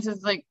the short answer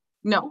is like,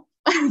 no,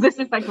 this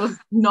effect was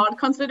not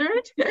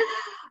considered.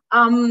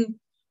 And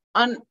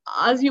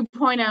as you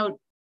point out,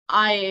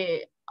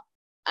 I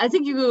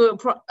think you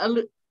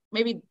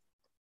maybe,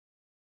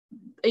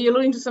 are you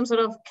alluding to some sort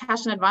of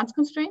cash in advance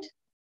constraint?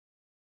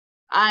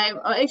 I'm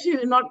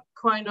actually not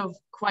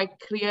quite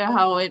clear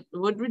how it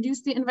would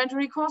reduce the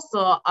inventory cost.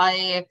 So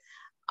I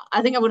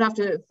think I would have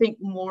to think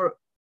more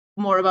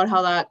about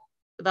how that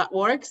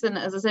works. And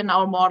as I said, in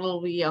our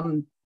model, we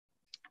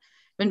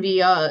when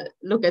we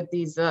look at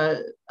these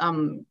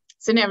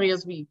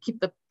scenarios, we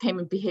keep the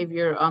payment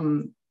behavior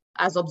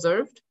as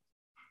observed.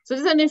 So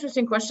this is an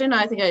interesting question.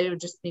 I think I would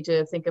just need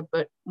to think a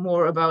bit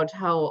more about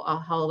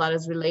how that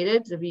is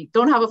related. We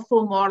don't have a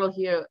full model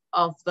here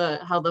of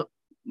how the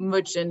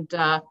merchant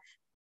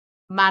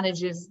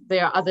manages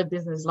their other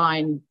business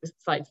line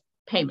besides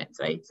payments,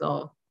 right?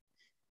 So.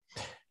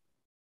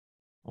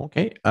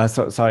 Okay,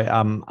 so sorry,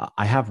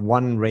 I have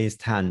one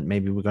raised hand.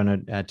 Maybe we're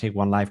gonna take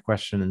one live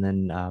question and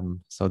then,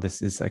 so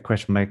this is a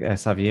question by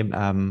Xavier.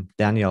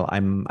 Daniel, I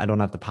don't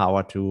have the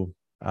power to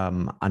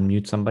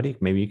unmute somebody.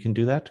 Maybe you can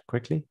do that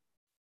quickly.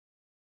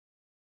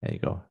 There you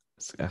go.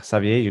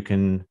 Xavier, you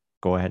can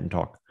go ahead and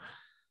talk.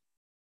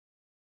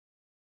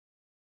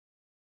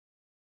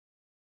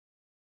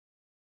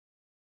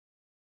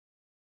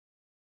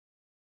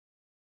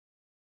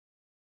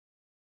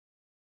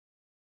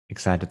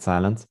 Excited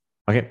silence.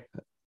 Okay.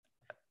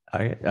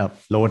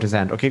 Lowered his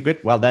hand. Okay,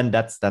 good. Well, then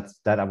that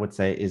I would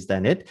say is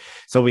then it.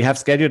 So we have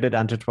scheduled it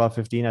until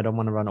 12:15. I don't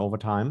want to run over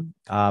time.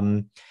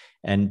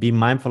 And be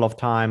mindful of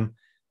time.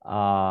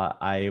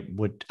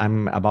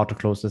 I'm about to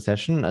close the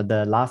session.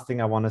 The last thing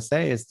I want to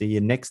say is the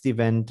next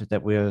event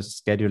that we're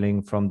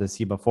scheduling from the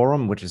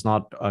CBER-Forum, which is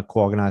not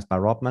co-organized by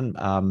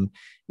Rotman,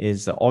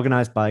 is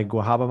organized by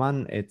Gur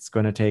Habermann. It's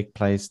going to take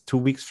place 2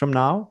 weeks from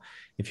now.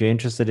 If you're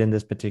interested in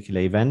this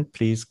particular event,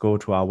 please go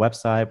to our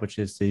website, which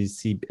is the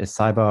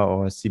CBER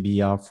or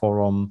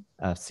CBER-Forum,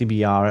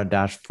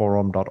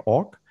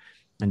 CBER-Forum.org,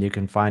 and you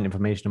can find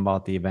information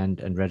about the event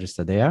and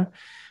register there.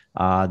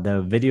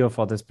 The video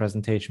for this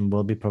presentation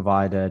will be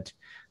provided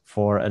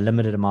for a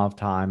limited amount of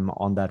time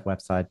on that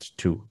website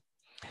too.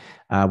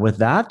 With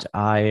that,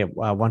 I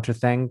want to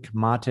thank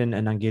Martin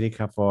and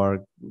Angelika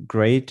for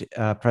great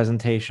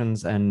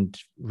presentations and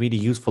really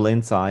useful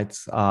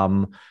insights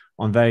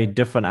on very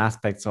different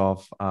aspects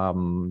of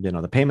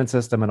the payment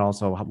system, and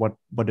also what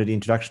the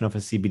introduction of a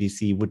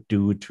CBDC would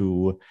do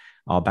to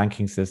our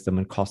banking system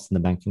and costs in the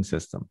banking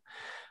system.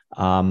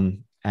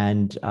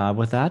 And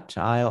with that,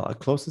 I'll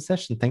close the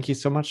session. Thank you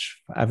so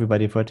much,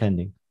 everybody, for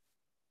attending.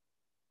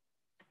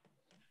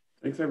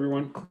 Thanks,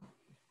 everyone.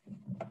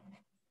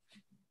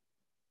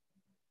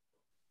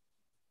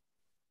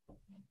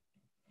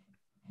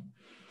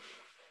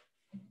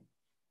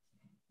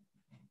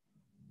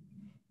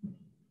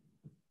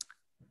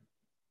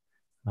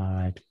 All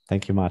right.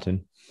 Thank you,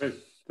 Martin. Great.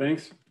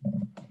 Thanks.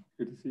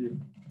 Good to see you.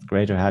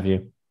 Great to have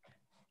you.